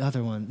what were the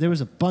other ones? There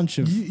was a bunch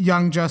of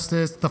Young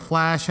Justice. The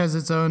Flash has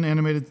its own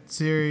animated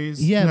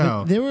series. yeah, no,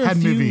 but there were had a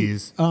few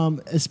movies.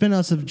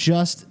 spin-offs of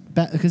just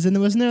because then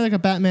wasn't there like a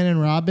Batman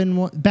and Robin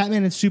one,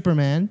 Batman and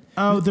Superman,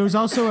 Oh, there was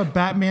also a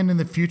Batman in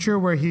the future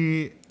where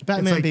Batman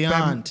it's like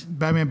Beyond.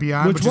 Batman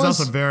Beyond, which is was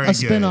also very a good.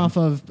 spin-off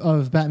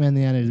of Batman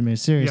the Animated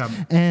Series. Yeah.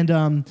 And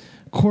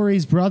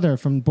Corey's brother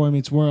from Boy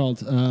Meets World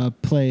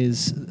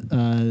plays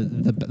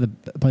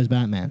plays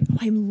Batman. Oh,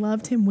 I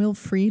loved him, Will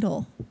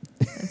Friedle.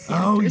 That's the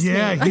Oh actor's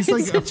yeah, name. he's I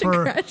like had such a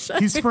crush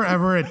on he's him.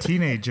 forever a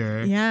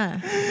teenager. Yeah.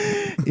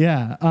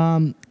 Yeah,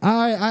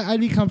 I'd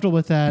be comfortable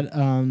with that,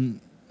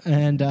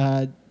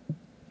 and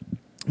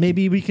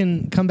maybe we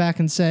can come back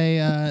and say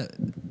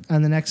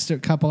on the next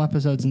couple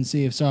episodes and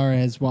see if Zara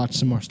has watched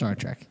some more Star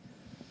Trek.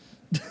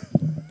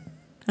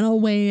 And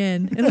I'll weigh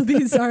in. It'll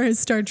be Zara's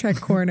Star Trek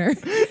corner.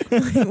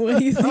 What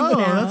do you think Oh,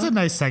 now? that's a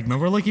nice segment.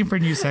 We're looking for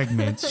new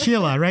segments.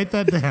 Sheila, write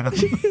that down.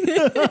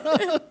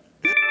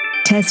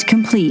 Test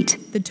complete.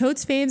 The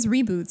Totes Faves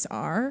reboots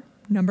are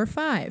number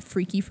 5,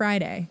 Freaky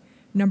Friday.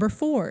 Number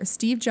 4,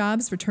 Steve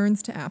Jobs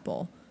returns to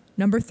Apple.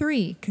 Number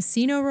 3,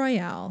 Casino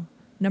Royale.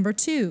 Number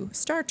 2,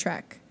 Star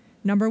Trek.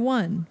 Number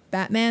 1,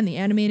 Batman the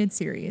Animated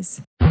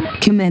Series.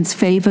 Commence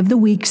Fave of the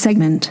Week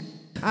segment.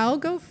 I'll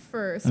go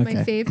first. Okay.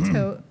 My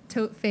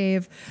tote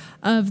fave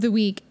of the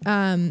week.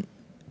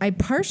 I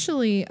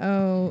partially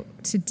owe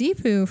to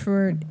Deepu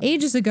for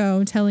ages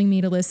ago telling me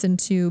to listen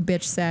to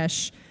Bitch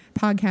Sesh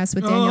podcast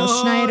with Daniel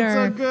Schneider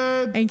so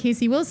good. and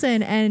Casey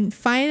Wilson. And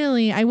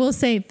finally, I will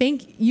say,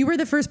 you were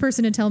the first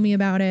person to tell me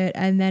about it.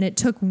 And then it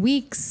took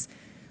weeks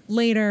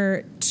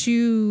later,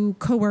 2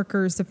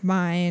 coworkers of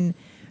mine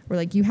were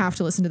like, you have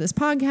to listen to this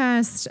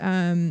podcast.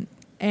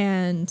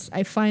 And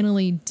I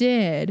finally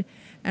did.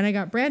 And I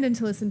got Brandon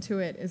to listen to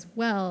it as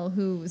well,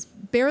 who's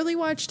barely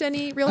watched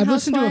any Real I've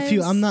Housewives. listened to a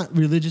few. I'm not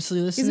religiously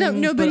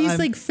listening. But he's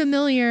like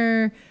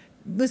familiar.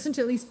 Listened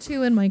to at least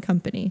 2 in my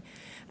company.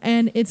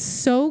 And it's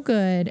so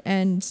good.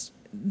 And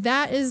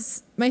that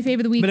is my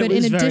favorite of the week. But it in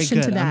was very addition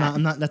to good. that,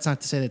 I'm not. That's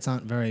not to say that it's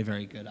not very,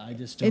 very good. I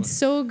just don't. it's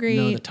so great.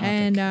 know the topic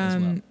and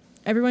as well.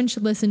 everyone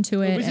should listen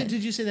to it.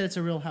 Did you say that it's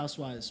a Real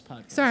Housewives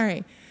podcast?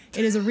 Sorry.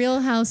 It is a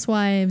Real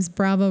Housewives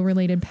Bravo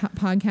related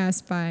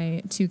podcast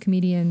by 2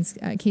 comedians,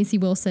 Casey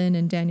Wilson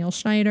and Daniel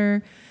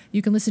Schneider.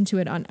 You can listen to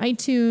it on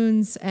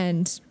iTunes.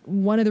 And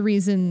one of the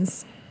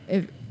reasons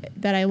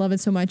that I love it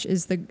so much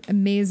is the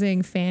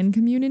amazing fan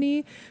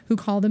community who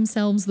call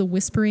themselves the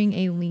Whispering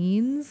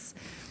Aileens,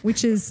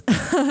 which is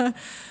a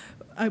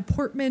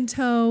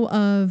portmanteau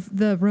of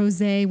the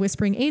Rosé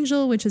Whispering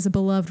Angel, which is a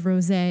beloved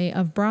Rosé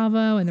of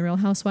Bravo and the Real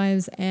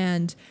Housewives,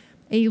 and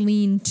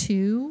Aileen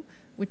 2,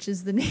 which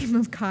is the name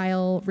of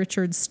Kyle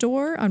Richards'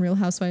 store on Real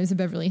Housewives of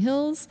Beverly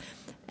Hills.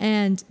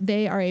 And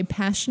they are a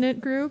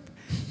passionate group.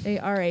 They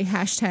are a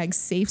hashtag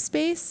safe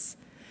space.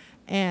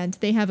 And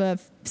they have a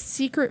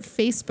secret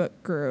Facebook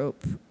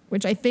group,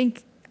 which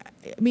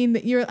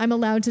I'm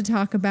allowed to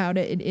talk about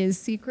it. It is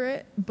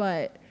secret,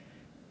 but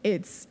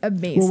it's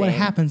amazing. Well, what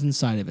happens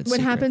inside of it? What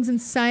happens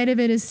inside of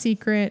it is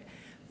secret.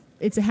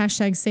 It's a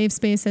hashtag safe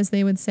space, as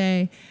they would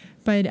say.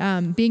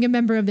 But being a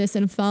member of this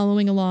and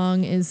following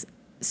along is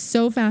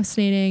so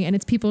fascinating, and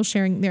it's people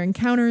sharing their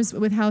encounters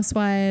with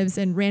housewives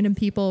and random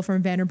people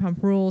from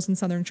Vanderpump Rules and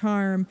Southern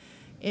Charm.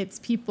 It's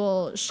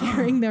people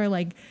sharing their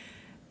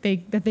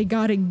that they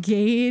got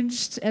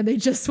engaged and they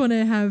just want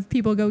to have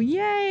people go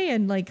yay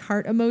and like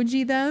heart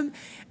emoji them,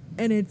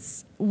 and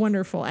it's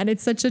wonderful and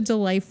it's such a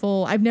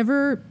delightful. I've been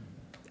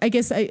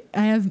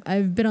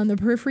on the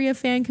periphery of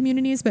fan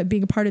communities, but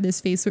being a part of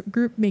this Facebook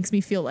group makes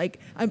me feel like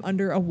I'm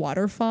under a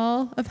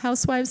waterfall of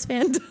Housewives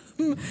fandom.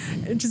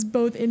 It's just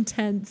both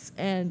intense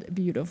and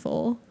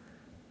beautiful.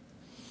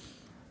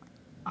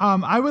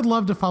 I would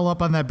love to follow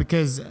up on that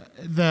because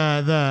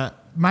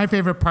my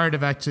favorite part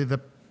of actually the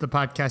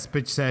podcast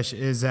Bitch Sesh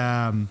is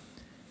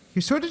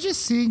you're sort of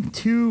just seeing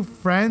 2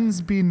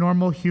 friends be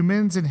normal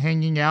humans and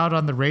hanging out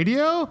on the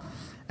radio.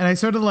 And I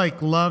sort of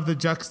love the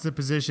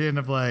juxtaposition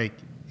of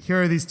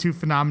here are these 2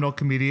 phenomenal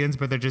comedians,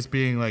 but they're just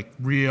being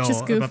real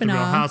Just about the goofing Real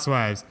off.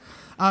 Housewives.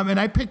 And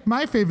I picked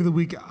my favorite of the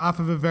week off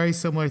of a very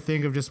similar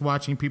thing of just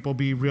watching people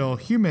be real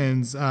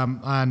humans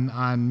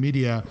on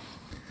media.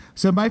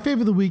 So my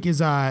favorite of the week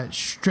is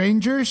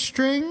Stranger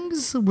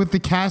Strings with the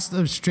cast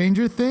of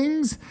Stranger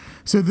Things.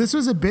 So this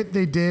was a bit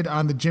they did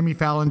on the Jimmy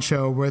Fallon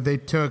show where they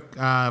took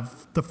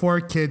the 4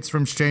 kids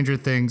from Stranger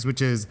Things,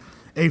 which is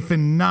a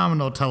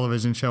phenomenal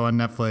television show on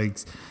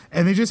Netflix,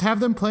 and they just have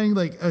them playing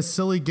a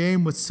silly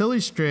game with Silly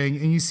String,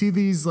 and you see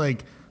these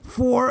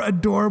 4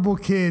 adorable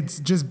kids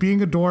just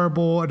being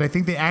adorable, and I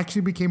think they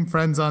actually became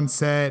friends on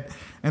set,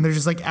 and they're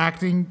just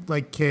acting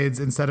like kids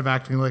instead of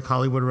acting like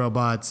Hollywood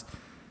robots,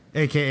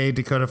 aka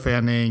Dakota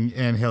Fanning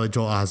and Haley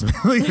Joel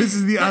Osment. This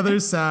is the other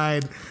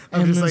side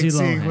of And just Lindsay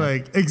seeing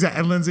Lohan.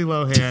 and Lindsay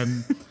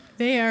Lohan.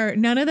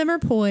 None of them are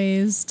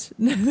poised.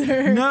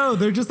 No,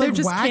 they're just They're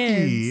just wacky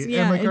kids.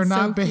 Yeah, and are it's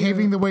not so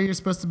behaving cute. the way you're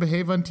supposed to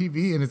behave on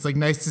TV. And it's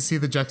nice to see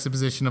the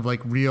juxtaposition of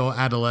real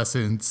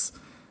adolescence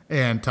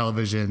and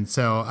television.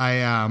 So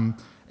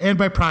and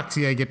by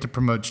proxy, I get to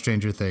promote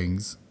Stranger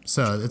Things.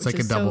 So it's Which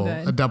is so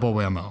good. a double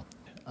whammo.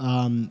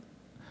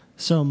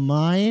 So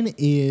mine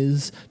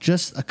is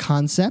just a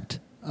concept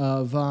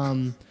of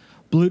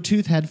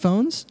Bluetooth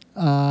headphones.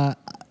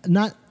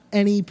 Not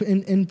any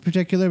in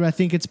particular, but I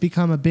think it's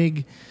become a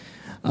big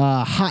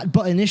hot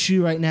button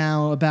issue right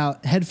now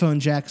about headphone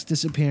jacks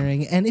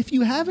disappearing. And if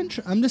you haven't,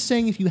 I'm just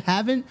saying, if you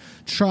haven't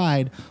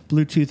tried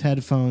Bluetooth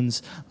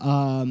headphones,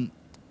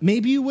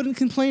 maybe you wouldn't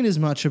complain as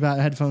much about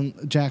headphone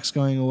jacks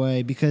going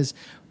away, because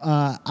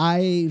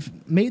I've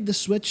made the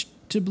switch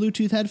to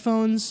Bluetooth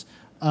headphones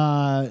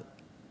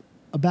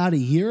about a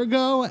year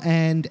ago,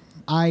 and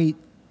I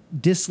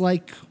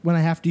dislike when I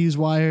have to use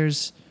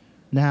wires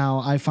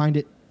now. I find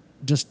it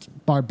just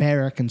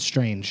barbaric and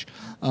strange.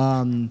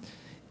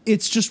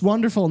 It's just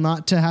wonderful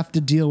not to have to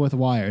deal with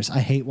wires. I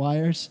hate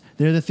wires.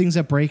 They're the things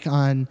that break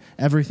on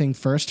everything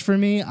first for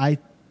me. I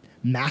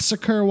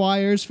massacre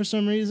wires for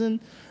some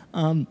reason.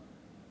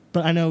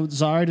 But I know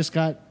I just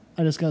got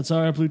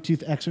Zara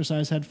Bluetooth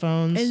exercise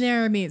headphones. And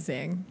they're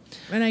amazing.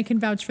 And I can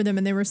vouch for them.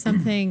 And they were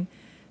something,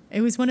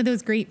 it was one of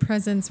those great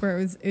presents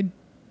where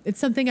it's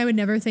something I would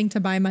never think to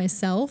buy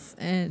myself.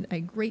 And I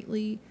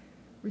greatly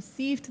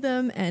received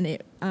them.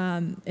 And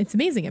it's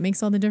amazing. It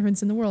makes all the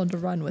difference in the world to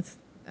run with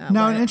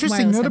Now, an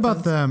interesting note about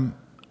headphones. them,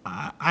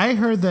 I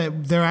heard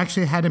that there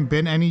actually hadn't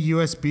been any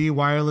USB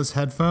wireless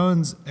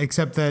headphones,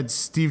 except that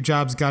Steve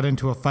Jobs got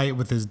into a fight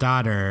with his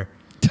daughter.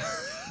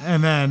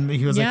 And then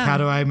he was like, how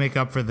do I make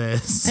up for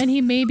this? And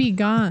he may be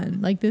gone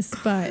like this,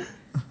 but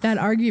that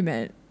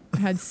argument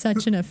had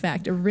such an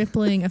effect, a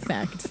rippling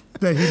effect.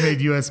 That he made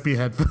USB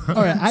headphones.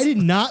 All right, I did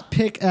not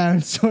pick Aaron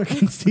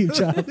Sorkin, Steve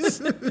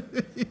Jobs.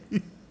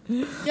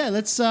 Yeah,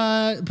 let's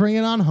bring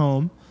it on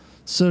home.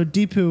 So,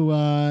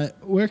 Deepu,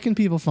 where can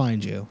people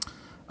find you?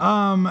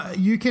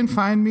 You can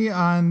find me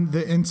on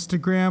the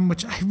Instagram,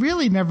 which I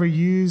really never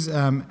use,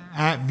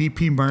 at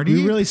VP Murdy.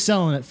 You're really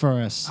selling it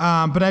for us.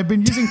 But I've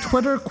been using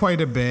Twitter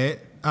quite a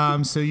bit.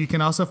 So you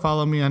can also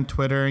follow me on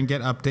Twitter and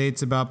get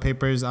updates about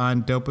papers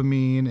on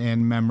dopamine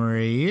and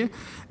memory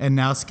and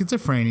now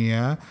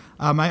schizophrenia.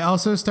 I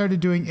also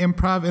started doing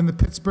improv in the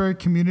Pittsburgh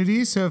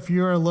community. So if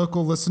you're a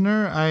local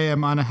listener, I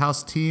am on a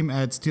house team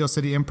at Steel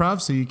City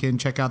Improv. So you can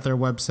check out their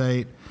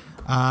website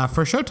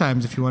for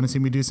showtimes if you want to see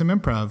me do some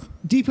improv.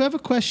 Deep, I have a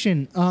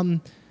question.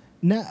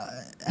 Now,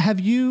 have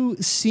you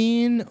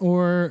seen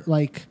or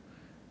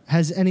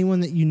has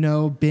anyone that you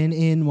know been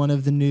in one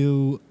of the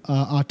new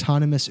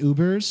autonomous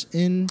Ubers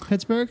in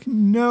Pittsburgh?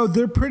 No,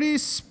 they're pretty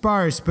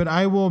sparse, but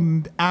I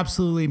will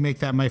absolutely make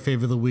that my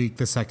favorite of the week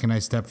the second I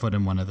step foot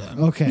in one of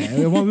them. Okay.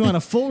 We want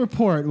a full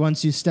report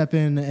once you step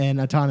in an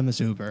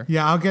autonomous Uber.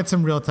 Yeah, I'll get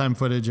some real-time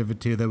footage of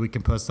it too that we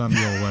can post on the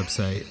old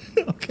website.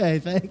 Okay,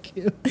 thank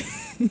you.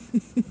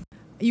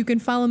 You can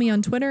follow me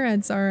on Twitter at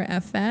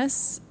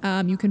ZaraFS.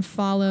 You can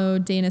follow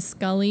Dana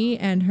Scully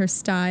and her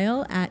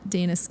style at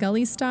Dana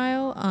Scully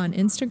Style on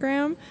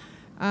Instagram.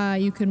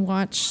 You can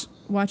watch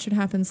It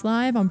Happens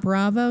live on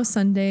Bravo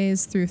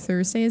Sundays through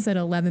Thursdays at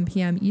 11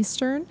 p.m.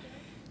 Eastern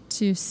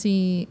to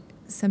see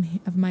some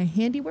of my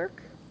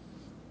handiwork.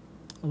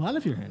 A lot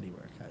of your handiwork.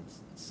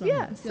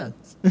 Yes. Yeah.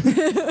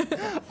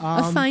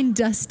 A fine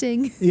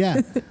dusting.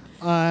 Yeah.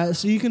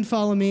 So you can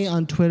follow me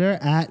on Twitter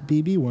at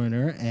BB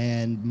Werner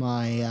and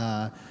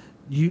my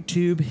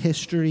YouTube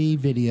history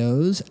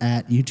videos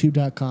at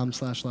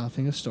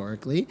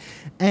youtube.com/laughinghistorically.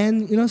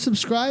 And,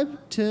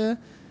 subscribe to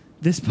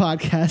this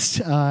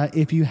podcast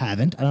if you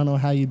haven't. I don't know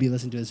how you'd be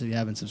listening to this if you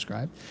haven't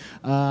subscribed.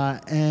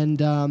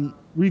 And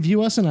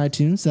review us on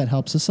iTunes. That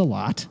helps us a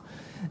lot.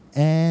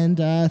 And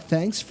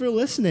thanks for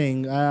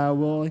listening.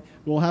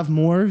 We'll have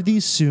more of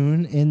these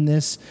soon in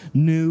this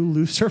new,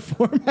 looser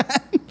format.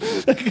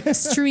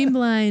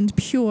 Streamlined,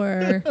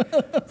 pure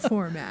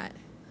format,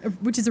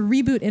 which is a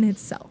reboot in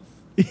itself.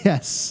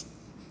 Yes.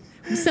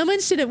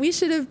 We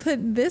should have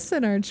put this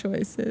in our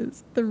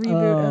choices. The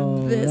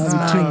reboot of this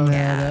that's too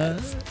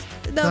podcast.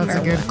 That's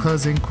a good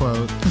closing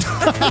quote.